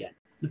to them again.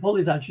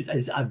 Napoleon's attitude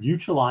is, I've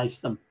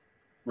neutralized them.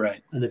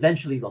 Right. And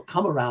eventually they'll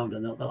come around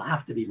and they'll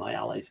have to be my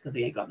allies because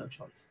they ain't got no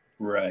choice.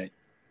 Right.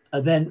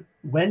 And then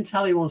when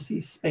Talleyrand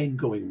sees Spain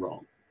going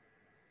wrong,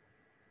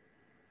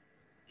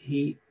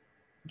 he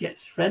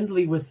gets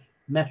friendly with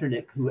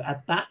Metternich, who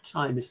at that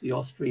time is the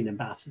Austrian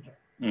ambassador.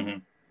 Mm-hmm.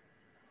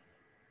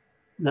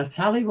 Now,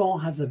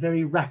 Talleyrand has a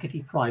very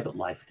rackety private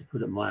life, to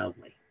put it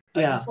mildly.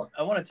 Yeah.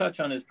 I want to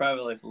touch on his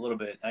private life a little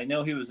bit. I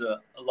know he was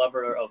a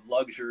lover of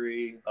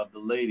luxury, of the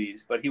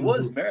ladies, but he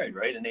was married,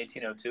 right, in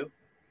 1802?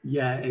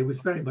 Yeah, it was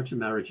very much a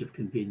marriage of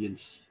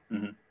convenience.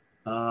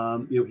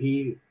 Mm-hmm.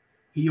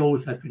 He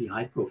always had pretty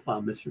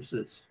high-profile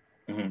mistresses,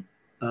 mm-hmm.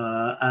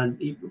 And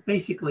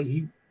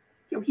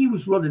he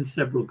was running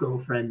several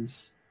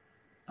girlfriends.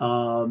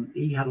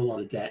 He had a lot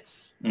of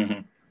debts.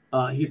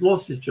 Mm-hmm. He'd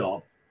lost his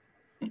job.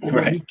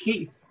 Right.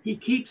 He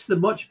keeps the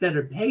much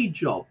better paid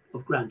job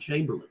of Grand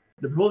Chamberlain.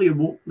 Napoleon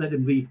won't let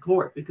him leave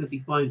court because he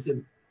finds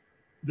him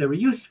very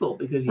useful,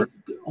 because he's an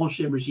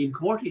ancien regime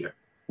courtier.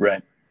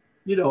 Right.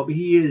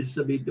 He is.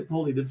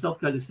 Napoleon himself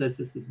kind of says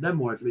this in his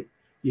memoirs.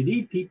 You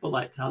need people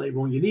like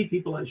Talleyrand, you need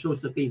people like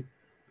Josephine,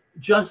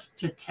 just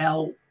to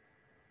tell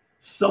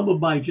some of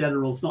my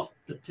generals not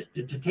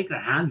to take their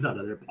hands out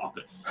of their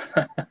pockets.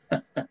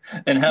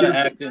 And how to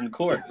act in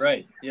court,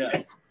 right?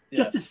 Yeah.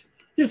 Just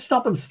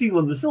stop them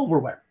stealing the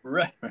silverware.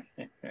 Right.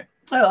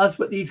 Well, that's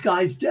what these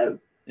guys do.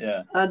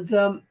 Yeah.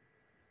 And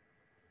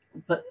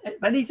but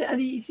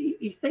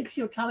he thinks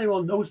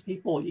Talleyrand knows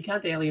people. You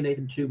can't alienate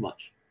him too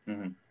much.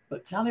 Mm-hmm.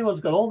 But Talleyrand's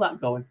got all that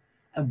going.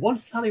 And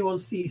once Talleyrand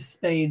sees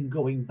Spain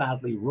going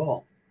badly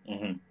wrong,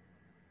 mm-hmm.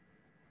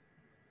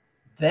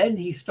 then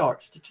he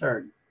starts to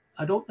turn.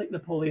 I don't think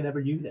Napoleon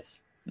ever knew this.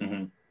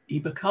 Mm-hmm. He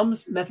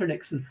becomes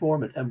Metternich's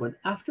informant. And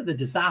after the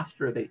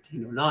disaster of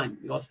 1809,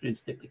 the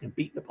Austrians think they can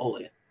beat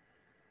Napoleon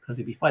because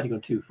he'd be fighting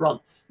on two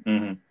fronts.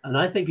 Mm-hmm. And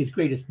I think his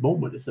greatest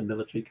moment as a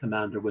military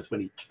commander was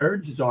when he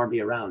turns his army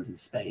around in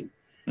Spain,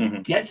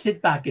 mm-hmm. gets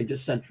it back into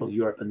Central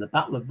Europe, and the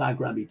Battle of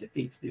Wagram, he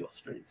defeats the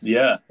Austrians.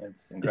 Yeah,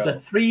 it's incredible.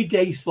 It's a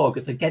 3-day slog.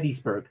 It's a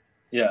Gettysburg.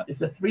 Yeah.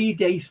 It's a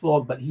 3-day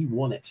slog, but he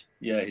won it.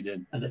 Yeah, he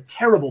did. At a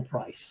terrible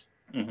price.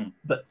 Mm-hmm.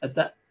 But at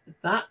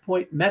that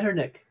point,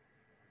 Metternich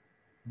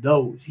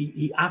knows.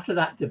 He after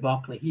that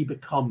debacle, he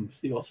becomes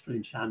the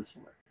Austrian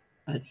chancellor.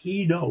 And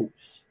he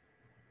knows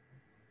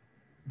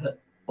that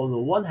on the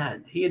one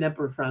hand, he and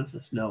Emperor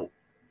Francis know.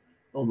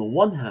 On the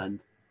one hand,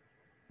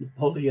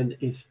 Napoleon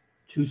is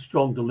too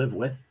strong to live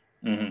with.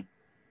 Mm-hmm.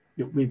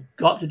 We've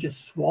got to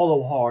just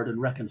swallow hard and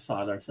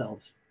reconcile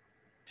ourselves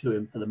to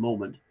him for the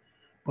moment.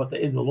 But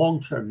in the long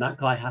term, that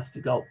guy has to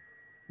go.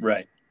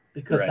 Right.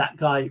 Because that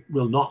guy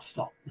will not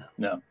stop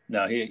now.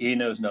 No, he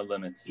knows no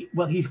limits.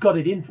 He's got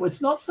it in for.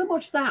 It's not so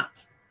much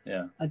that.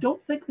 Yeah. I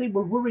don't think they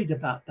were worried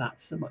about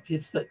that so much.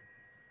 It's that,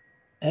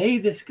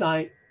 this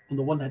guy, on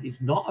the one hand, is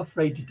not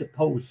afraid to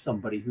depose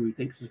somebody who he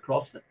thinks has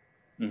crossed it.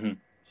 Mm-hmm.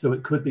 So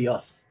it could be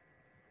us.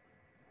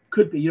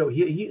 Could be,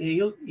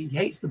 he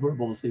hates the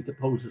Bourbons, he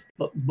deposes.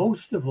 But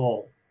most of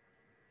all,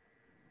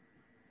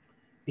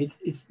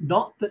 it's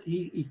not that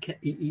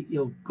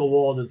he'll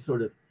go on and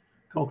sort of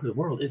conquer the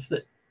world. It's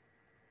that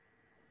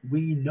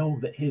we know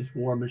that his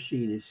war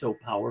machine is so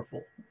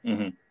powerful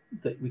mm-hmm.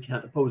 that we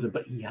can't oppose him.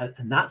 But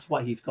and that's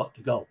why he's got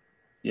to go.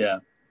 Yeah.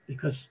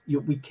 Because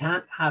we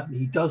can't have,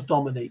 he does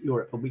dominate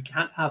Europe, and we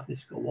can't have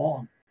this go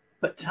on.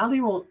 But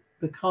Talleyrand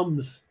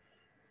becomes,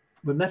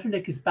 when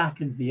Metternich is back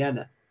in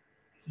Vienna,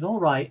 he says, all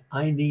right,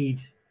 I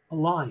need a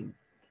line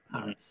to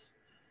Paris.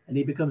 Mm-hmm. And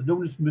he becomes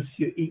known as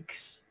Monsieur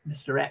X,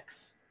 Mr.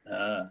 X.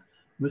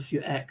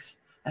 Monsieur X.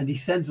 And he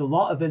sends a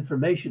lot of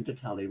information to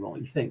Talleyrand,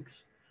 he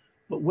thinks.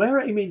 But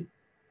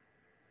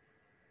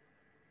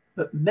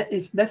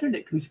it's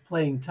Metternich who's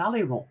playing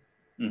Talleyrand.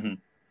 Mm-hmm.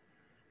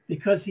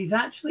 Because he's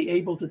actually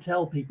able to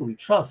tell people he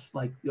trusts,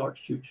 like the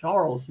Archduke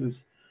Charles,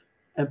 who's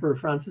Emperor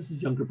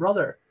Francis's younger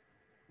brother,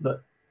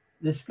 that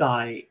this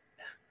guy,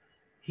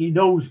 he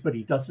knows, but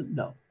he doesn't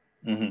know.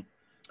 Mm-hmm.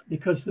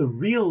 Because the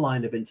real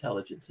line of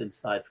intelligence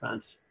inside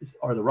France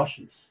are the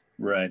Russians.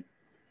 Right.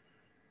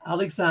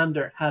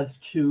 Alexander has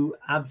 2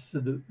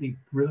 absolutely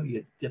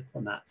brilliant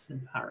diplomats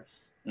in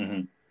Paris.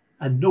 Mm-hmm.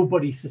 And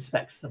nobody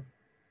suspects them.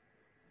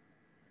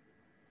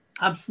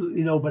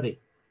 Absolutely nobody.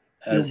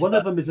 One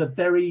of them is a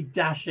very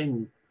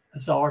dashing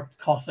Hussar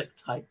Cossack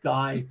type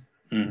guy.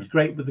 Mm-hmm. He's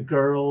great with the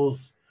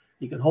girls.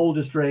 He can hold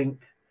his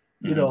drink.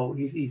 Mm-hmm.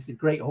 He's a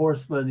great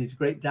horseman. He's a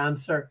great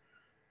dancer.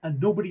 And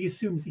nobody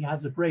assumes he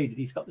has a brain. And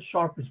he's got the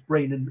sharpest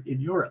brain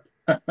in Europe.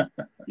 You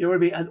know what I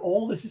mean? And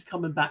all this is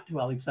coming back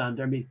to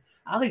Alexander. I mean,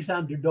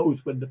 Alexander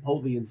knows when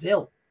Napoleon's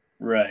ill.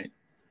 Right.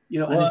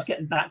 And it's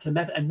getting back to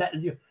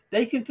Metternich.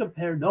 They can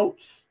compare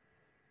notes.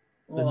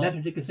 But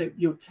Metternich can say,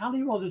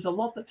 Talleyrand, there's a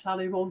lot that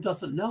Talleyrand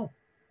doesn't know.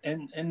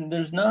 And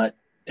it's not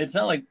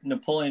like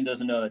Napoleon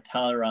doesn't know that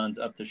Talleyrand's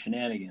up to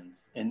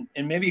shenanigans. And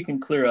maybe you can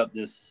clear up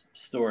this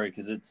story,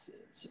 because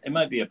it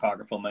might be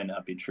apocryphal, might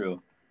not be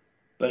true.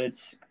 But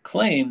it's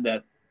claimed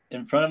that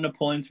in front of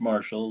Napoleon's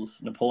marshals,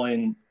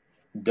 Napoleon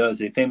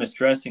does a famous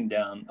dressing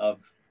down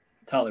of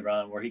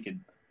Talleyrand where he could,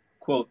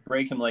 quote,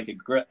 break him like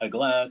a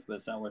glass, but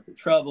it's not worth the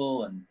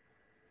trouble, and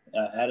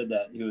added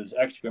that he was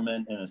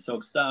excrement in a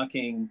silk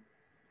stocking.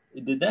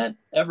 Did that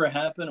ever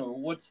happen, or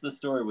what's the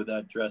story with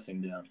that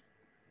dressing down?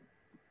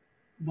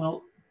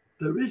 Well,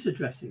 there is a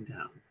dressing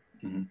down.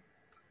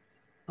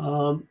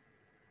 Mm-hmm.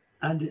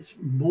 And it's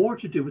more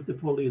to do with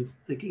Napoleon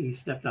thinking he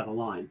stepped out of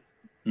line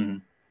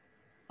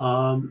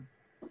Mm-hmm.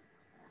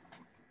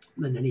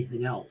 Than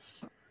anything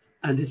else.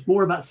 And it's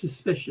more about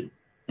suspicion.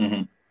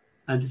 Mm-hmm.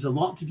 And it's a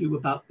lot to do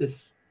about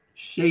this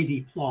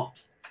shady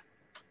plot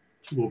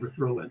to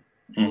overthrow him.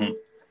 Mm-hmm.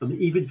 I mean,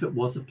 even if it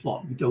was a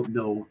plot, we don't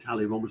know.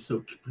 Talleyrand was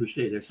so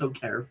cliche. They're so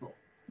careful.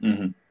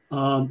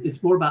 Mm-hmm.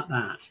 It's more about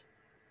that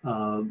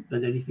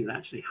than anything that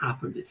actually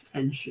happened. It's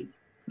tension.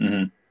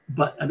 Mm-hmm.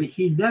 But I mean,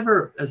 he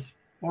never, as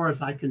far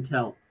as I can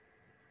tell,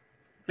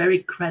 very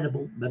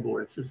credible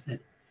memoirists have said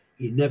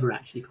he never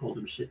actually called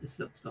him shit in a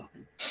silk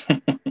stocking.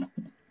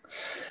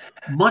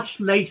 Much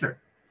later,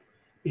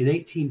 in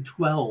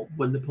 1812,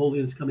 when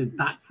Napoleon's coming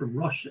back from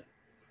Russia,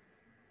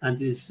 and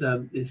his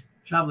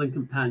traveling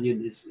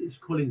companion is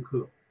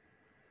Colincourt,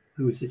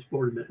 who was his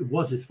foreign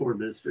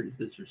minister in his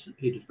minister of St.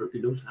 Petersburg,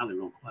 who knows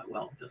Talleyrand quite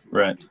well, doesn't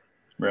Right, like him.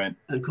 right.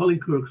 And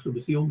Colincourt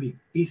was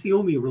he's the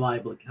only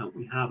reliable account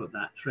we have of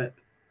that trip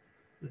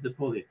with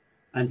Napoleon.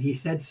 And he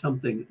said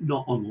something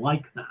not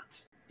unlike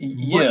that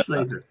much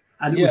later.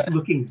 And it was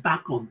looking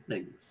back on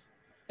things.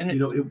 And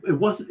it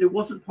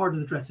wasn't part of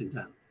the dressing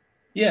down.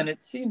 Yeah, and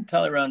it seemed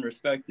Talleyrand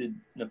respected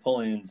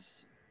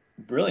Napoleon's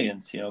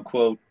brilliance.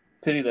 Quote,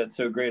 "Pity that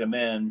so great a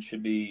man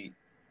should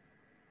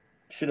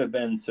have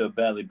been so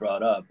badly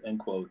brought up," end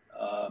quote.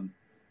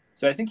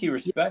 So I think he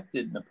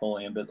respected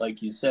Napoleon, but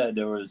like you said,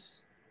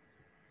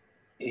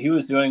 he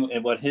was doing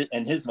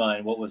in his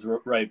mind what was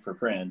right for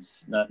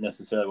France, not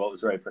necessarily what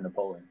was right for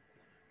Napoleon.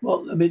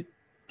 Well, I mean,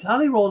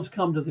 Talleyrand's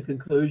come to the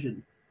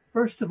conclusion,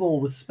 first of all,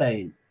 with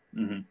Spain.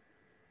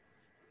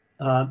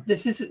 Mm-hmm.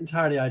 This isn't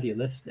entirely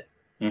idealistic.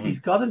 Mm-hmm. He's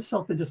got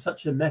himself into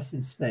such a mess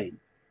in Spain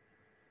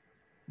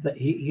that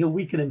he'll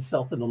weaken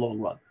himself in the long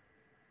run.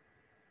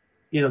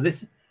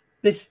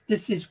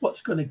 This is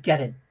what's going to get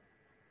him.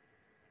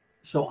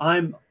 So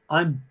I'm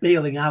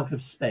bailing out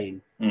of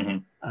Spain, mm-hmm.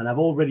 and I've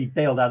already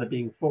bailed out of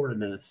being foreign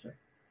minister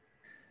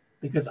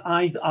because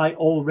I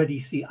already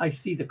see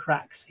the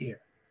cracks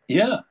here.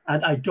 Yeah,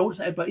 and I don't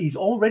say, but he's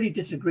already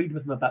disagreed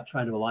with him about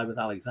trying to ally with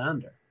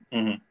Alexander,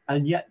 mm-hmm.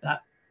 and yet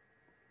that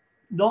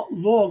not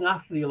long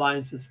after the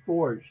alliance is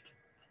forged,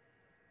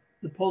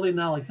 Napoleon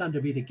and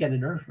Alexander meet again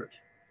in Erfurt.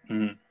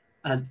 Mm-hmm.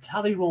 And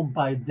Talleyrand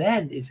by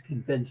then is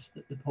convinced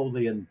that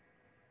Napoleon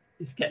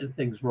is getting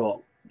things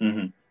wrong.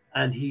 Mm-hmm.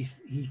 And he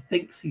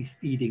thinks he's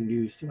feeding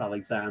news to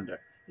Alexander.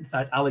 In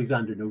fact,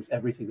 Alexander knows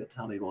everything that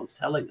Talleyrand's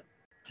telling him.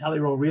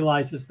 Talleyrand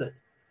realizes that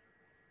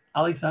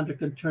Alexander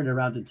can turn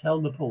around and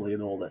tell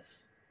Napoleon all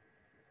this.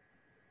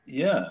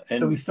 Yeah. And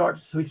so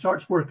he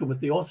starts working with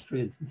the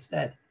Austrians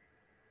instead.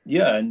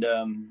 Yeah, and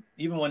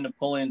even when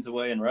Napoleon's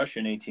away in Russia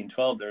in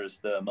 1812, there's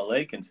the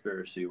Malay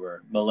conspiracy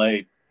where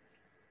Malay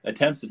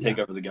attempts to take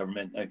over the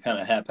government kind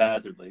of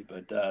haphazardly,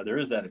 but there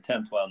is that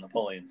attempt while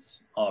Napoleon's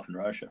off in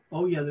Russia.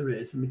 Oh yeah, there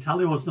is. I mean,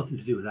 Talleyrand has nothing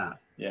to do with that.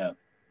 Yeah.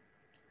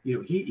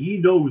 He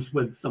knows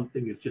when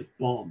something is just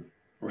bombing.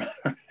 Right.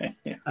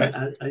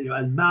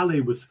 And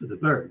Malay was for the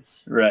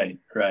birds. Right.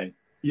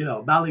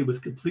 Malay was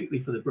completely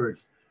for the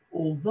birds.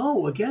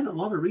 Although, again, a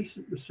lot of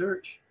recent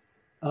research,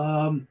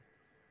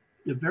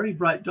 a very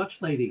bright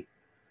Dutch lady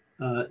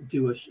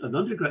do an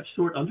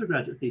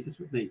undergraduate thesis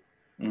with me.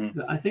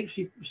 Mm-hmm. I think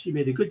she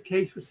made a good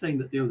case for saying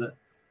that the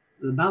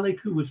Malay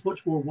coup was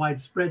much more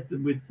widespread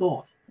than we'd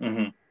thought.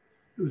 Mm-hmm.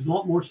 There was a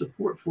lot more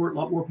support for it, a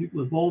lot more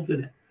people involved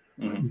in it.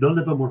 Mm-hmm. None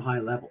of them were high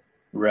level.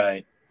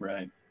 Right.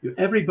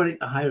 Everybody at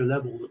the higher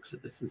level looks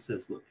at this and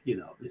says, "Look,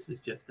 this is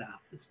just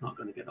daft. It's not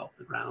going to get off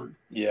the ground."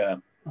 Yeah.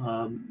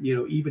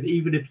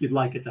 Even if you'd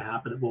like it to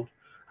happen, it won't.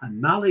 And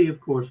Malay, of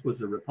course,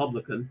 was a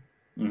Republican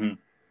mm-hmm.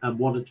 and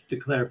wanted to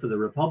declare for the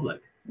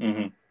Republic.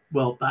 Mm-hmm.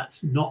 Well,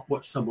 that's not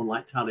what someone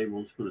like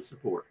Talleyrand's going to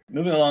support.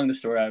 Moving along the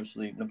story,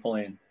 obviously,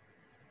 Napoleon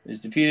is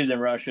defeated in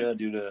Russia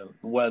due to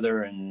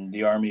weather and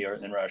the army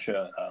in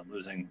Russia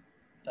losing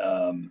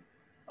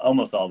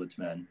almost all of its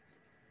men.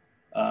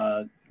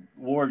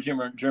 War of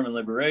German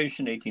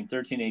Liberation,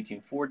 1813,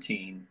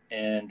 1814,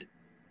 and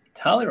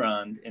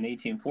Talleyrand in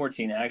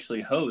 1814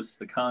 actually hosts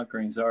the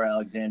conquering Tsar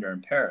Alexander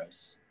in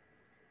Paris.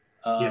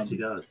 Yes, he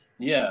does.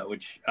 Yeah,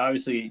 which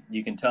obviously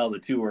you can tell the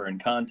two were in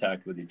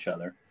contact with each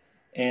other.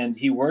 And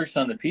he works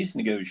on the peace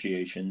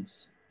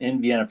negotiations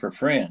in Vienna for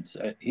France.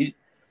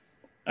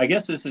 I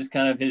guess this is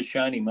kind of his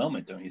shining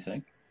moment, don't you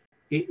think?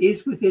 It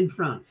is within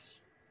France.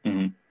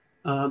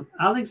 Mm-hmm.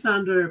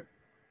 Alexander,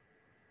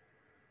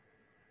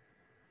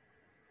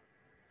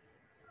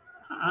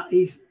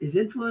 his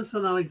influence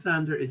on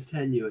Alexander is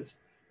tenuous.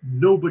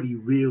 Nobody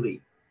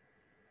really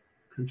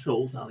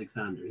controls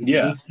Alexander. He's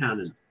a loose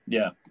cannon.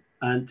 Yeah.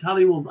 And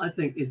Talleyrand, I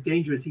think, is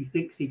dangerous. He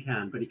thinks he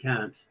can, but he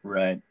can't.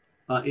 Right.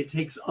 It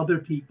takes other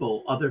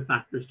people, other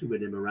factors to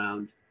win him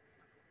around.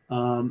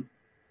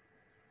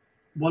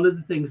 one of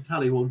the things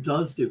Talleyrand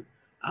does do,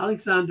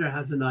 Alexander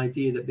has an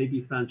idea that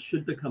maybe France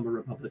should become a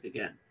republic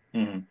again,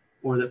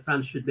 or that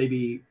France should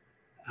maybe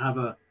have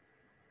a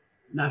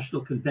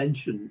national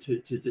convention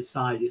to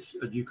decide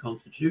a new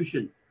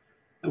constitution,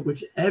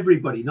 which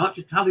everybody, not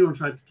just Talleyrand,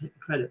 tried to take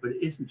credit, but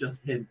it isn't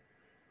just him.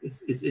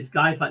 It's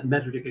guys like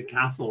Metternich and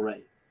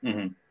Castlereagh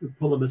who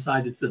pull him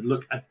aside and said,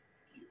 look,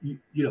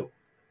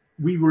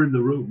 we were in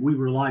the room, we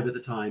were alive at the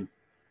time.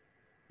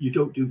 You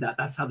don't do that.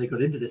 That's how they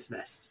got into this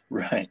mess.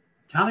 Right.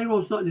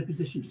 Talleyrand's not in a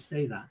position to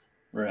say that.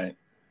 Right.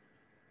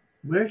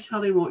 Where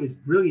Talleyrand is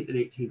brilliant in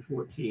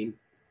 1814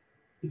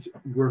 is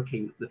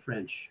working the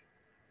French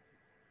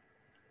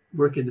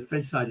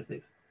side of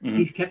things.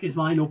 He's kept his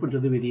line open to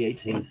Louis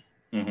XVIII.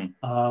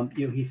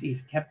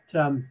 He's kept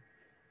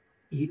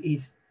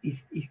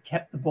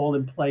the ball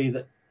in play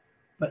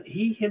but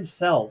he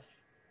himself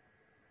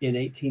in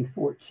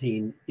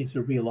 1814 is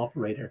a real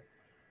operator.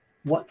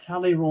 What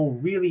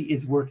Talleyrand really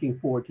is working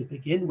for to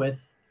begin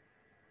with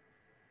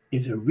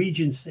is a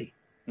regency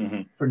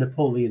for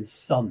Napoleon's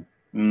son,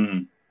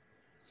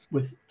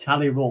 with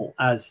Talleyrand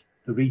as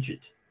the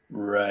regent.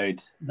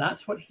 Right.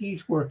 That's what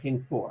he's working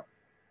for.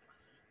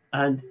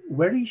 And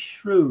where he's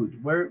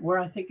shrewd, where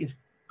I think his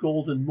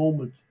golden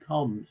moment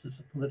comes as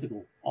a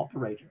political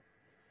operator,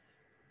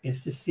 is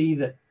to see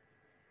that,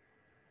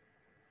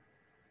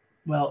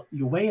 well,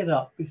 you weigh it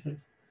up, he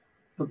says,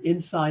 from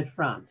inside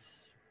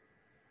France,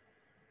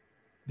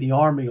 the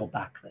army will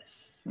back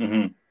this.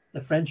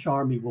 The French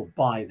army will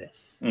buy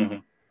this.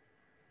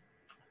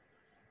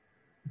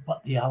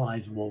 But the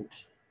Allies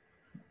won't.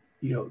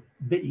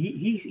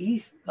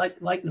 He's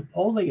like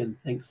Napoleon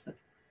thinks that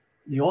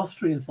the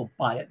Austrians will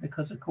buy it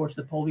because, of course,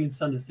 Napoleon's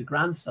son is the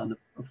grandson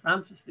of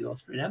Francis, the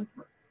Austrian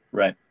emperor.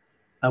 Right.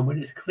 And when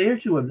it's clear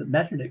to him that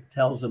Metternich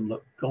tells him,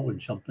 look, go and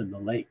jump in the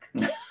lake.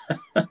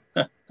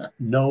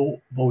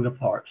 No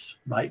Bonapartes,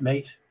 right,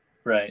 mate?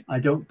 Right. I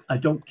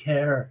don't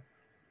care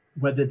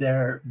whether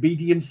they're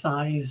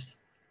medium-sized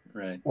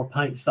or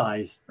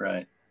pint-sized.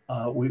 Right.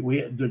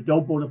 There's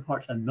no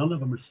Bonapartes, and none of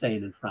them are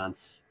staying in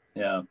France.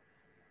 Yeah.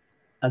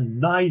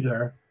 And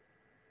neither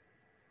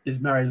is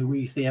Mary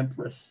Louise, the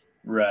Empress.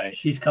 Right.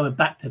 She's coming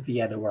back to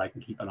Vienna where I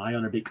can keep an eye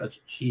on her because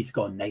she's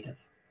gone native.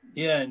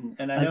 Yeah,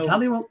 and I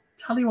know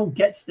Talleyrand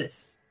gets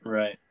this.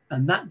 Right.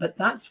 But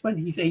that's when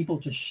he's able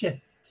to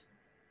shift.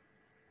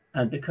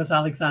 And because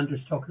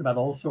Alexander's talking about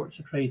all sorts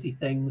of crazy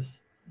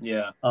things,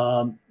 the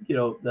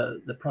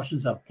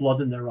Prussians have blood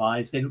in their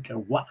eyes. They don't care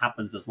what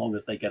happens as long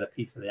as they get a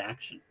piece of the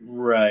action.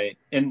 Right.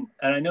 And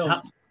I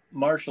know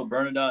Marshal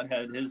Bernadotte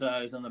had his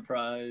eyes on the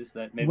prize.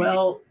 That maybe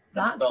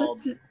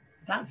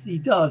he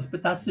does,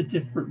 but that's a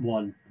different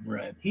one.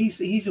 Right. He has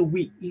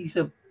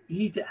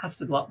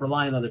to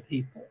rely on other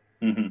people.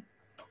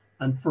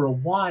 And for a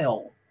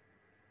while,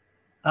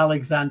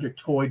 Alexander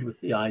toyed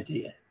with the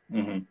idea.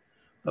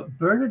 But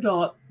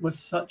Bernadotte was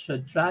such a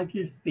drag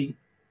your feet,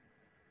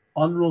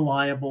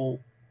 unreliable,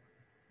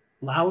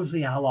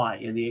 lousy ally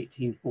in the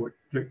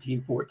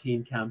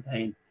 13-14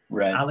 campaign.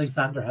 Right.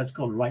 Alexander has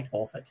gone right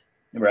off it.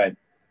 Right.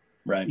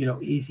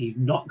 He's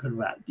not going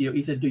to.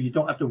 He said, you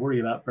don't have to worry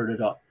about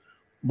Bernadotte.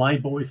 My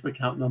boys were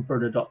counting on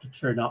Bernadotte to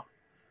turn up.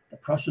 The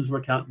Prussians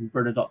were counting on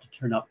Bernadotte to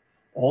turn up.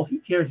 All he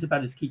cares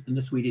about is keeping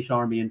the Swedish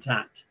army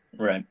intact.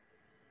 Right.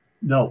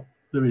 No,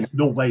 there is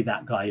no way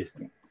that guy is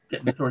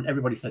getting thrown.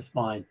 Everybody says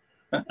fine.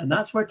 And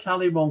that's where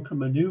Talleyrand can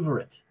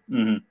maneuver it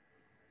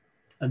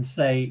and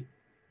say,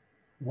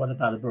 what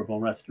about a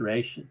Bourbon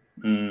restoration?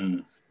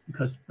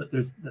 But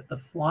there's the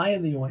fly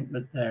in the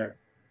ointment there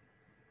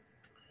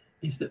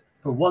is that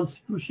for once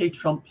Fouché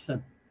trumps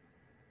him.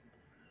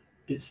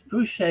 It's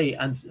Fouché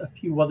and a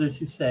few others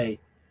who say,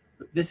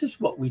 this is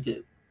what we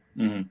do.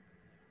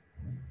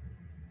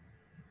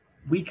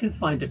 We can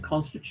find a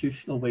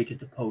constitutional way to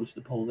depose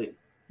Napoleon.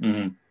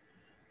 The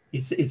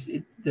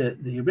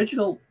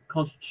original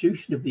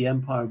constitution of the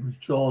empire was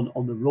drawn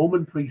on the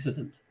Roman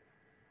precedent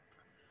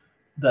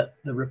that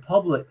the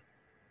republic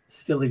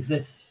still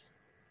exists.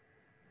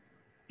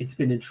 It's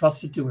been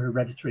entrusted to a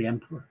hereditary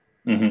emperor,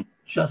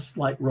 just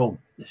like Rome,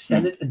 the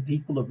Senate and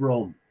people of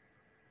Rome.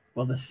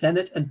 Well, the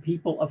Senate and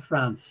people of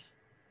France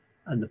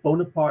and the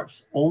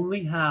Bonapartes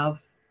only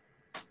have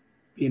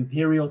the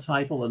imperial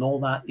title and all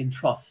that in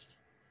trust.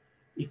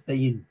 If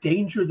they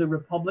endanger the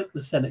republic,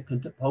 the Senate can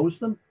depose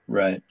them.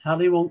 Right.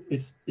 Talleyrand,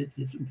 it's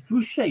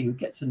Fouché who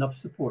gets enough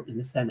support in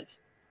the Senate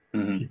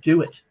to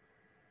do it.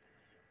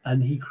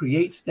 And he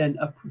creates then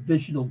a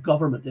provisional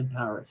government in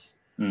Paris,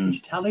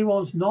 which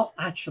Talleyrand's not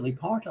actually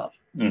part of,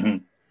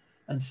 and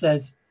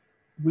says,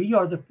 we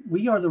are the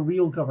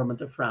real government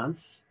of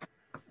France.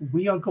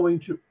 We are going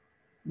to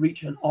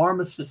reach an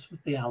armistice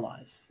with the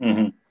Allies,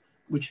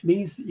 which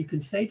means that you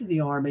can say to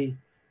the army,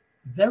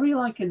 very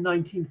like in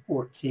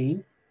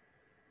 1914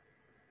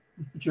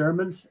 with the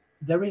Germans,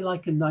 very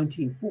like in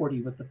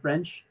 1940 with the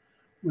French,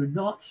 we're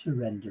not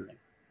surrendering.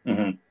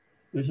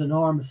 There's an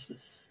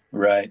armistice.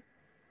 Right.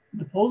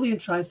 Napoleon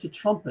tries to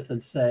trump it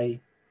and say,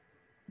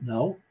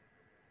 no,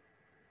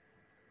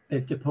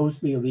 they've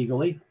deposed me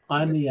illegally.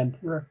 I'm the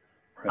emperor.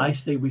 Right. I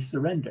say we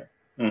surrender.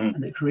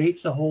 And it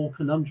creates a whole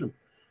conundrum.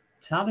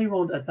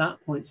 Talleyrand at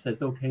that point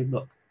says, okay,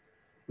 look,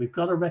 we've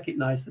got to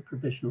recognize the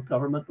provisional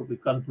government, but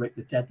we've got to break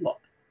the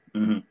deadlock.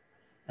 Mm-hmm.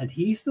 And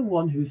he's the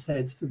one who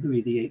says to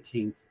Louis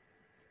XVIII,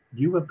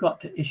 you have got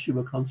to issue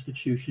a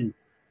constitution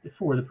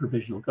before the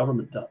provisional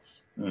government does.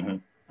 Mm-hmm.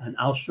 And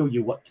I'll show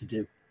you what to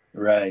do.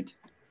 Right.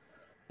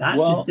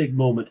 That's his big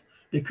moment.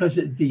 Because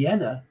at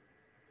Vienna,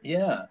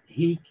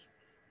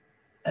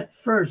 at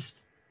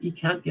first, he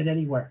can't get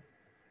anywhere.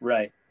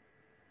 Right.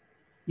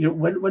 You know,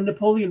 when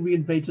Napoleon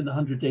reinvades in the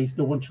 100 Days,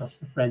 no one trusts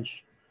the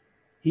French.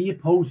 He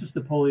opposes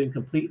Napoleon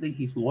completely.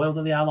 He's loyal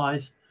to the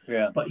Allies.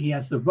 Yeah. But he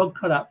has the rug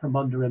cut out from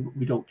under him.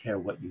 We don't care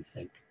what you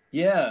think.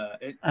 Yeah.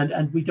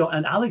 And we don't.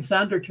 And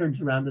Alexander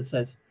turns around and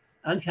says,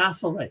 and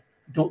Castlereagh,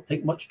 don't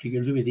think much to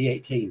your Louis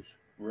XVIII.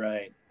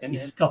 Right. He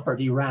scuppered.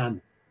 He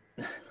ran.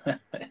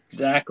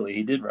 Exactly.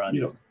 He did run.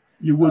 You know,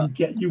 you wouldn't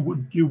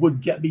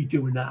get me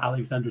doing that.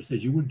 Alexander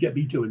says you wouldn't get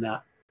me doing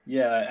that.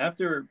 Yeah.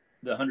 After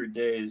the 100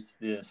 Days,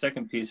 the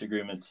second peace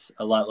agreement's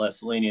a lot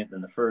less lenient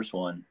than the first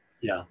one.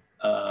 Yeah.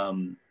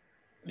 And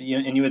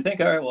you would think,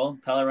 all right, well,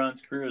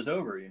 Talleyrand's career is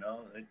over. You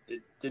know,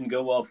 it didn't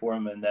go well for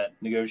him in that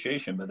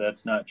negotiation, but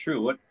that's not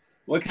true.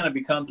 What kind of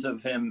becomes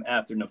of him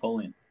after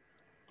Napoleon?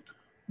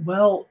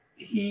 Well,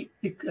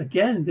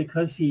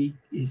 because he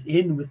is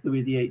in with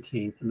Louis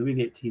XVIII, and Louis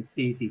XVIII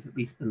sees he's at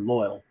least been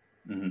loyal,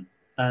 mm-hmm.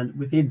 and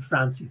within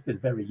France he's been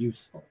very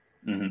useful.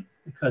 Mm-hmm.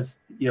 Because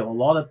a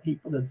lot of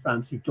people in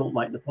France who don't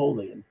like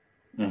Napoleon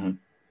mm-hmm.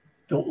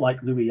 don't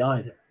like Louis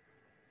either.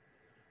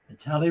 And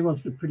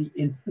Talleyrand's been pretty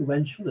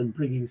influential in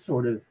bringing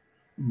sort of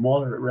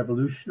moderate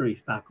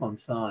revolutionaries back on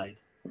side,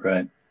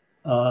 right?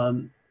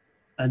 And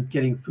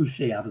getting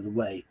Fouché out of the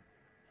way,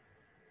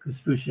 because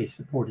Fouché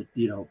supported,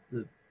 he and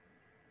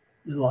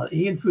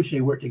Fouché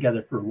worked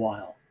together for a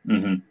while,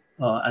 mm-hmm.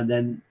 And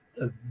then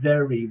a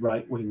very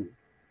right-wing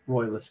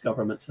royalist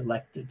government's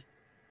elected.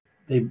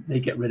 They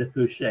get rid of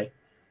Fouché.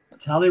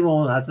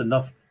 Talleyrand has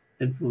enough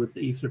influence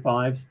that he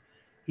survives.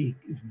 He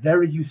is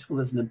very useful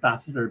as an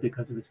ambassador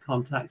because of his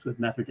contacts with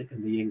Metternich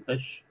and the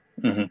English.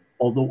 Mm-hmm.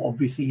 Although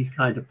obviously he's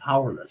kind of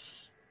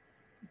powerless,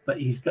 but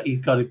he's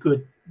got a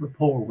good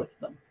rapport with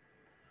them.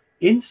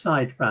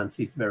 Inside France,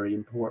 he's very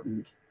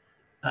important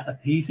at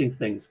appeasing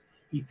things.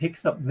 He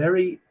picks up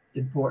very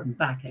important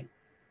backing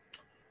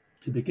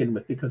to begin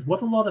with, because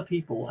what a lot of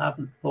people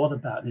haven't thought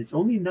about, and it's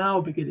only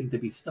now beginning to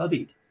be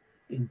studied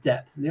in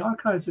depth, and the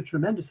archives are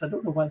tremendous. I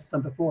don't know why it's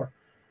done before,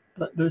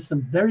 but there's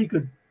some very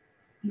good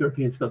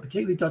European scholars,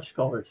 particularly Dutch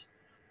scholars,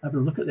 having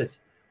a look at this.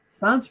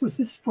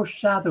 This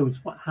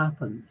foreshadows what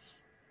happens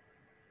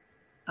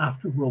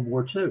after World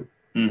War II.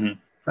 Mm-hmm.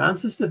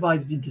 France is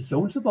divided into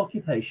zones of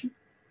occupation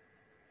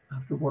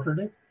after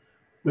Waterloo,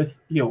 with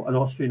an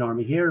Austrian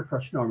army here, a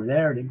Prussian army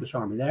there, an English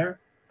army there.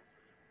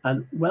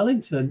 And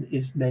Wellington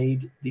is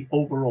made the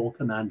overall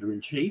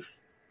commander-in-chief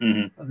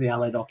mm-hmm. of the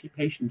Allied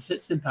occupation,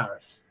 sits in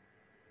Paris.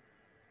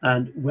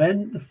 And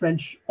when the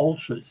French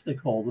ultras, they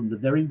call them, the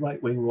very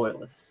right-wing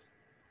royalists,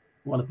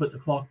 want to put the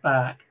clock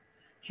back,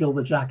 kill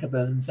the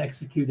Jacobins,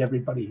 execute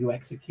everybody who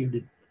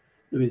executed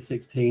Louis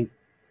XVI,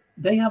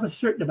 they have a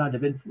certain amount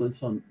of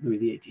influence on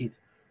Louis XVIII.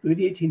 Louis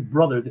XVIII's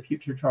brother, the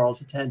future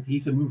Charles X,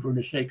 he's a mover and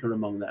a shaker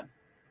among them.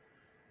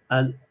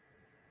 And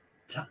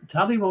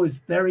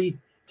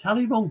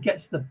Talleyrand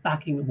gets the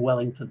backing of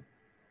Wellington,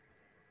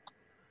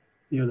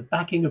 the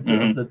backing of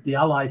the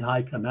Allied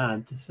High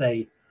Command to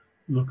say,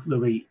 look,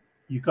 Louis,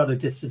 you've got to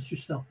distance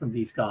yourself from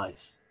these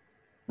guys.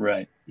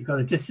 Right. You've got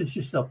to distance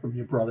yourself from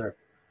your brother.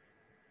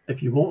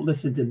 If you won't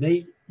listen to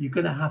me, you're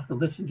going to have to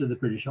listen to the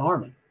British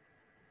Army.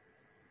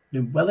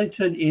 And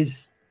Wellington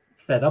is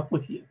fed up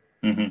with you.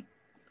 Mm-hmm.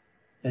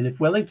 And if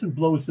Wellington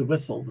blows the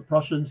whistle, the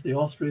Prussians, the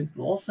Austrians,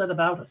 they'll all set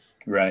about us.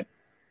 Right.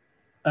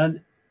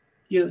 And,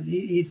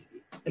 he's,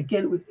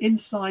 again, with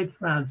inside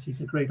France,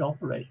 he's a great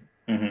operator.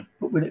 Mm-hmm.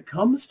 But when it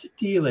comes to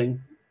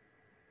dealing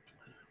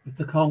with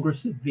the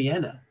Congress of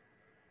Vienna,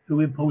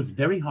 who imposed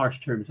very harsh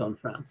terms on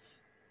France,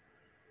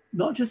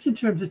 not just in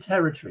terms of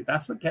territory,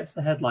 that's what gets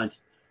the headlines.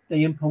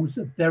 They impose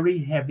a very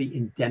heavy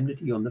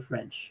indemnity on the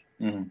French.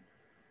 Mm-hmm.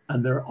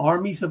 And their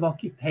armies of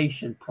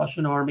occupation,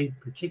 Prussian army,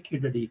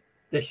 particularly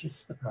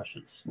vicious, the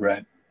Prussians,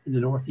 right, in the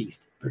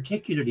northeast,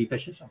 particularly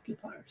vicious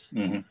occupiers.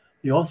 Mm-hmm.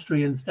 The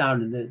Austrians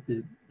down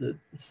in the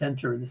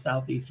center and the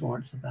southeast who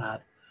aren't so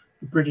bad.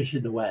 The British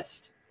in the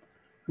west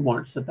who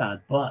aren't so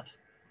bad. But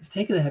it's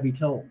taken a heavy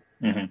toll.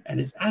 Mm-hmm. And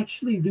it's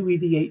actually Louis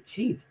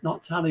XVIII,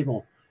 not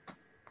Talleyrand.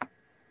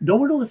 No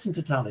one will listen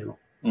to Talleyrand.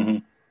 Mm-hmm.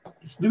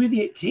 It's Louis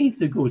XVIII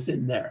who goes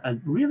in there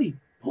and really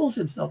pulls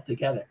himself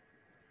together.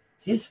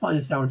 It's his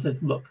finest hour and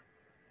says, look,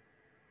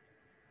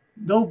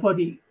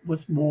 nobody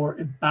was more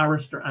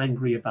embarrassed or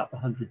angry about the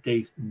 100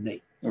 Days than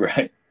me.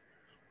 Right.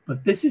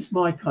 But this is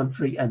my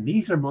country and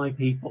these are my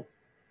people.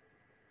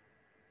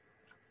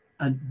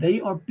 And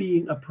they are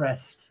being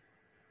oppressed.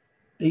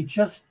 They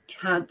just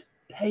can't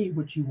pay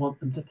what you want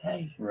them to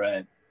pay.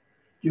 Right.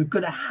 You're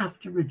going to have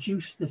to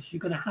reduce this. You're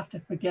going to have to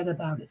forget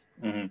about it.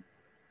 Mm-hmm.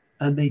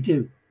 And they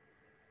do.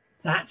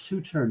 That's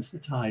who turns the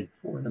tide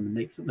for them and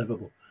makes it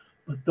livable.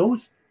 But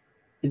those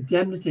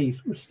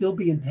indemnities were still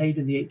being paid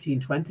in the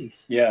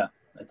 1820s. Yeah.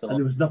 That's a And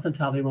there was nothing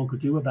Talleyrand could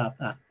do about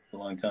that.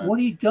 long time. What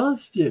he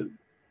does do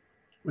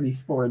when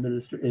he's foreign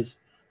minister is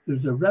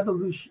there's a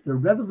revolution. There are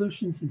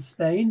revolutions in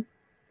Spain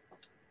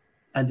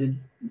and in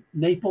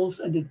Naples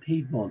and in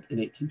Piedmont in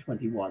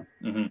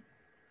 1821,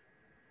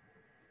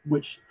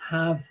 which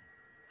have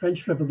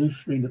French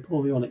revolutionary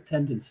Napoleonic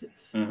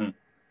tendencies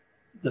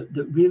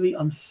that really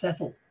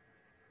unsettle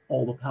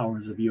all the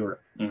powers of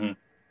Europe. And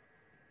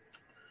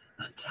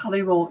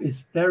Talleyrand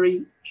is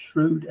very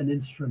shrewd and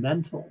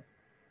instrumental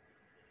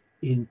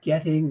in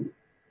getting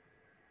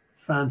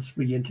France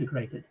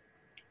reintegrated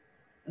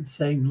and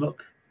saying,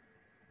 look,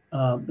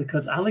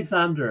 because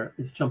Alexander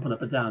is jumping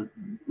up and down.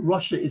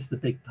 Russia is the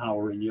big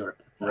power in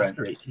Europe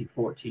after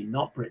 1814,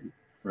 not Britain.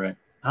 Right.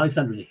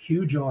 Alexander is a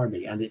huge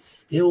army, and it's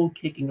still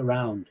kicking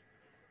around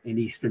in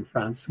eastern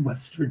France and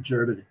western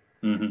Germany.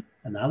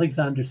 And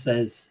Alexander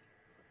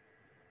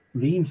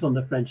leans on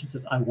the French and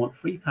says, I want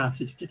free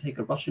passage to take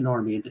a Russian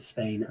army into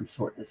Spain and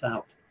sort this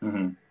out.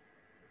 And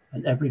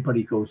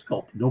everybody goes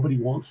gulp. Nobody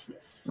wants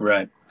this.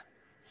 Right.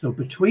 So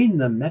between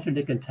them,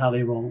 Metternich and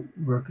Talleyrand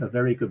work a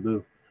very good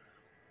move.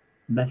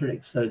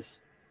 Metternich says,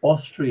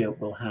 Austria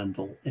will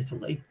handle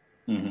Italy.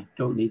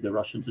 Don't need the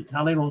Russians. And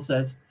Talleyrand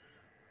says,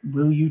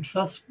 will you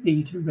trust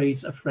me to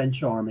raise a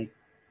French army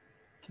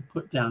to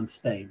put down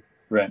Spain?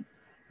 Right.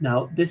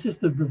 Now, this is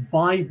the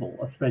revival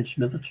of French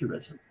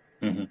militarism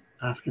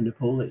after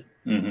Napoleon.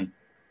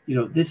 You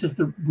know, this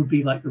would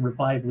be like the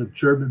revival of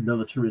German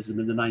militarism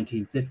in the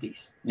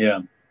 1950s.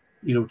 Yeah.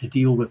 You know, to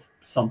deal with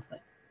something.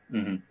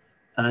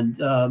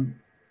 And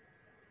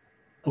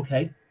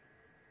okay,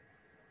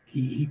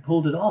 he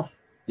pulled it off.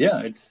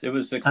 Yeah, it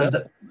was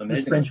successful.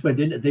 The French went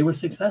in; they were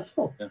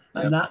successful,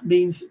 and that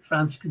means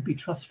France could be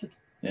trusted.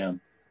 Yeah.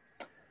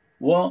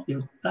 Well, you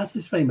know, that's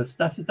his famous.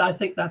 I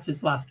think that's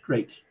his last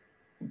great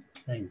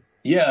thing.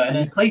 Yeah, and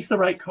he placed the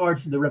right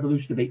cards in the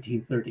Revolution of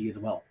 1830 as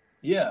well.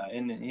 Yeah,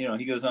 and you know,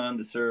 he goes on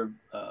to serve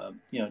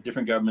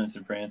different governments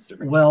in France.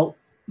 Well,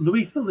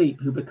 Louis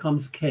Philippe, who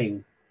becomes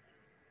king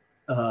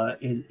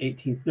in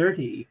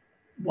 1830,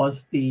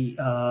 was the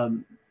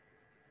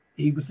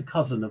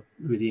cousin of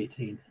Louis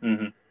XVIII,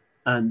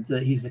 and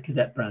he's the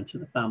cadet branch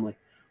of the family.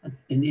 And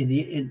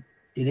in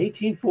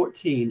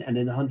 1814 and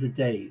in 100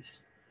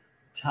 days,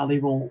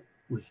 Talleyrand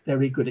was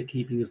very good at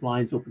keeping his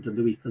lines open to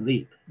Louis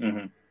Philippe,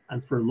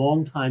 and for a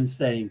long time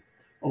saying,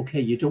 "Okay,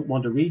 you don't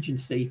want a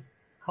regency.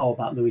 How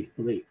about Louis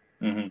Philippe?"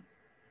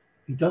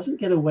 He doesn't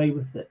get away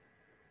with it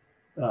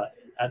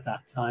at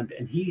that time,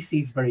 and he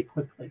sees very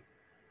quickly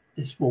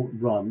this won't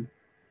run,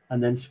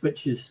 and then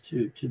switches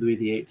to Louis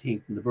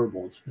XVIII and the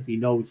Bourbons because he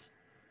knows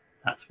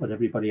that's what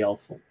everybody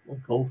else will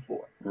go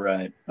for.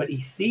 Right. But he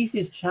sees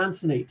his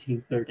chance in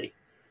 1830,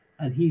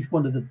 and he's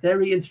one of the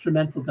very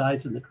instrumental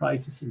guys in the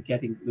crisis in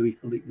getting Louis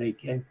Philippe made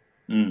king.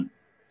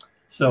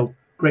 So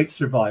great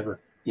survivor.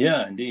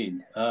 Yeah,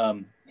 indeed.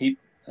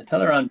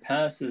 Talleyrand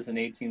passes in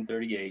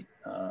 1838,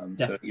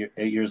 so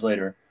 8 years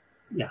later.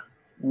 Yeah.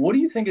 What do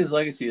you think his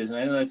legacy is? And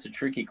I know that's a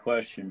tricky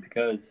question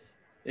because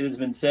it has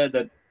been said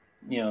that,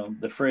 you know,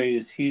 the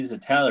phrase "he's a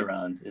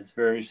Talleyrand" is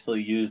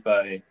variously used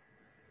by,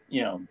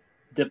 you know,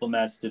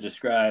 diplomats to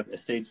describe a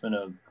statesman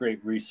of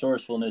great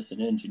resourcefulness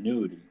and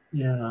ingenuity.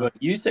 Yeah. But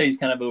you say he's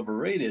kind of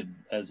overrated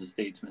as a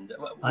statesman.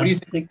 What do you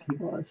think he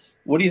was?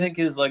 What do you think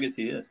his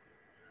legacy is?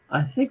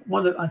 I think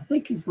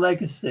his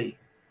legacy.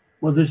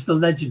 Well, there's the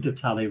legend of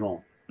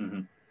Talleyrand.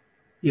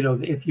 You know,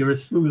 if you're a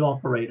smooth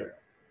operator,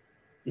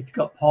 if you've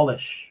got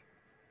polish,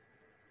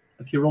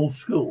 if you're old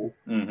school,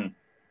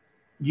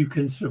 you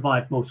can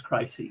survive most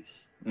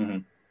crises.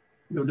 You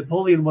know,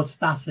 Napoleon was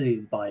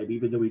fascinated by him,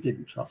 even though he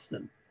didn't trust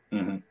him,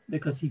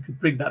 because he could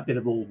bring that bit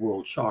of old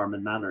world charm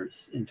and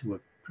manners into a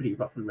pretty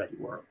rough and ready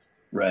world.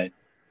 Right.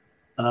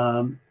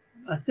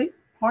 I think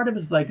part of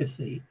his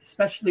legacy,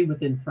 especially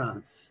within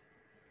France,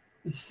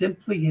 is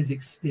simply his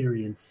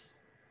experience.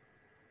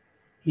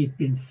 He'd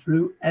been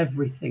through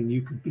everything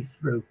you could be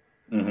through.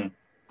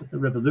 With the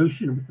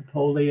revolution, with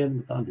Napoleon,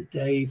 with 100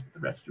 Days, with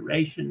the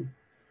Restoration,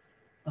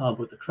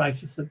 with the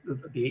crisis of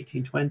the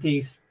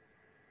 1820s.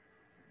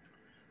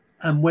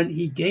 And when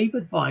he gave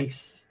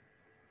advice,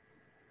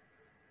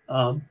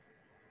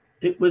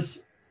 it was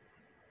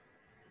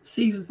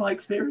seasoned by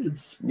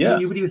experience. Yeah. He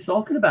knew what he was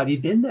talking about.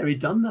 He'd been there. He'd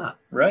done that.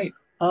 Right.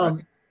 I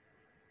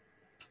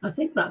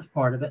think that's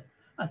part of it.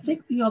 I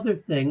think the other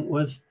thing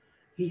was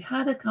he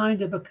had a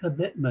kind of a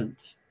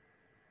commitment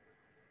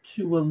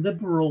to a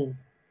liberal,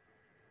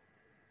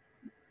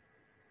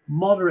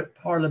 moderate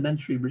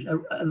parliamentary,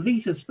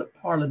 elitist but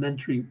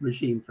parliamentary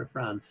regime for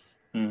France.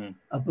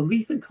 A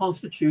belief in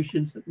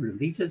constitutions that were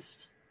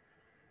elitist,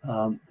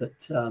 with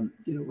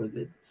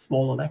the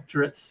small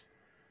electorates,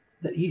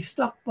 that he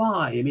stuck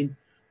by. I mean,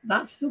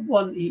 that's the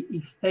one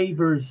he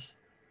favors.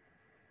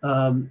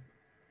 In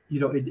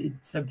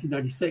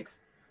 1796.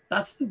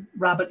 That's the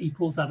rabbit he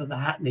pulls out of the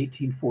hat in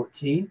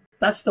 1814.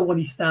 That's the one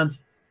he stands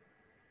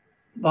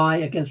by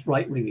against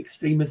right-wing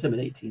extremism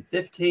in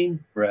 1815.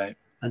 Right.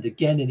 And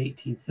again in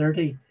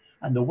 1830.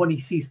 And the one he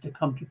sees to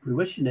come to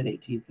fruition in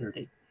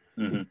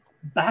 1830.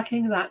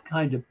 Backing that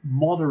kind of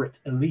moderate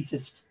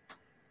elitist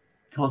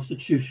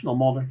constitutional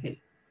monarchy.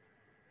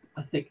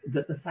 I think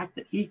that the fact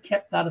that he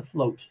kept that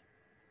afloat,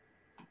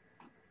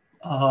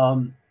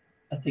 I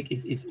think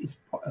is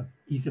part of,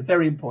 he's a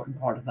very important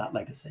part of that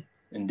legacy.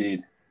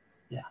 Indeed.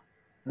 Yeah.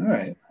 All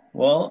right.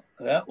 Well,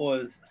 that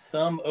was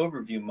some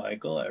overview,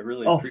 Michael. I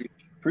really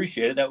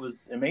appreciate it. That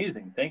was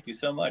amazing. Thank you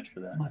so much for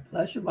that. My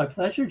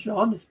pleasure,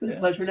 John. It's been a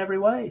pleasure in every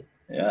way.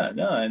 Yeah,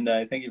 no, and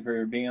I thank you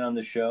for being on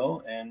the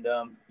show. And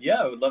I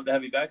would love to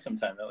have you back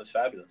sometime. That was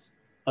fabulous.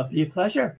 It'll be a pleasure.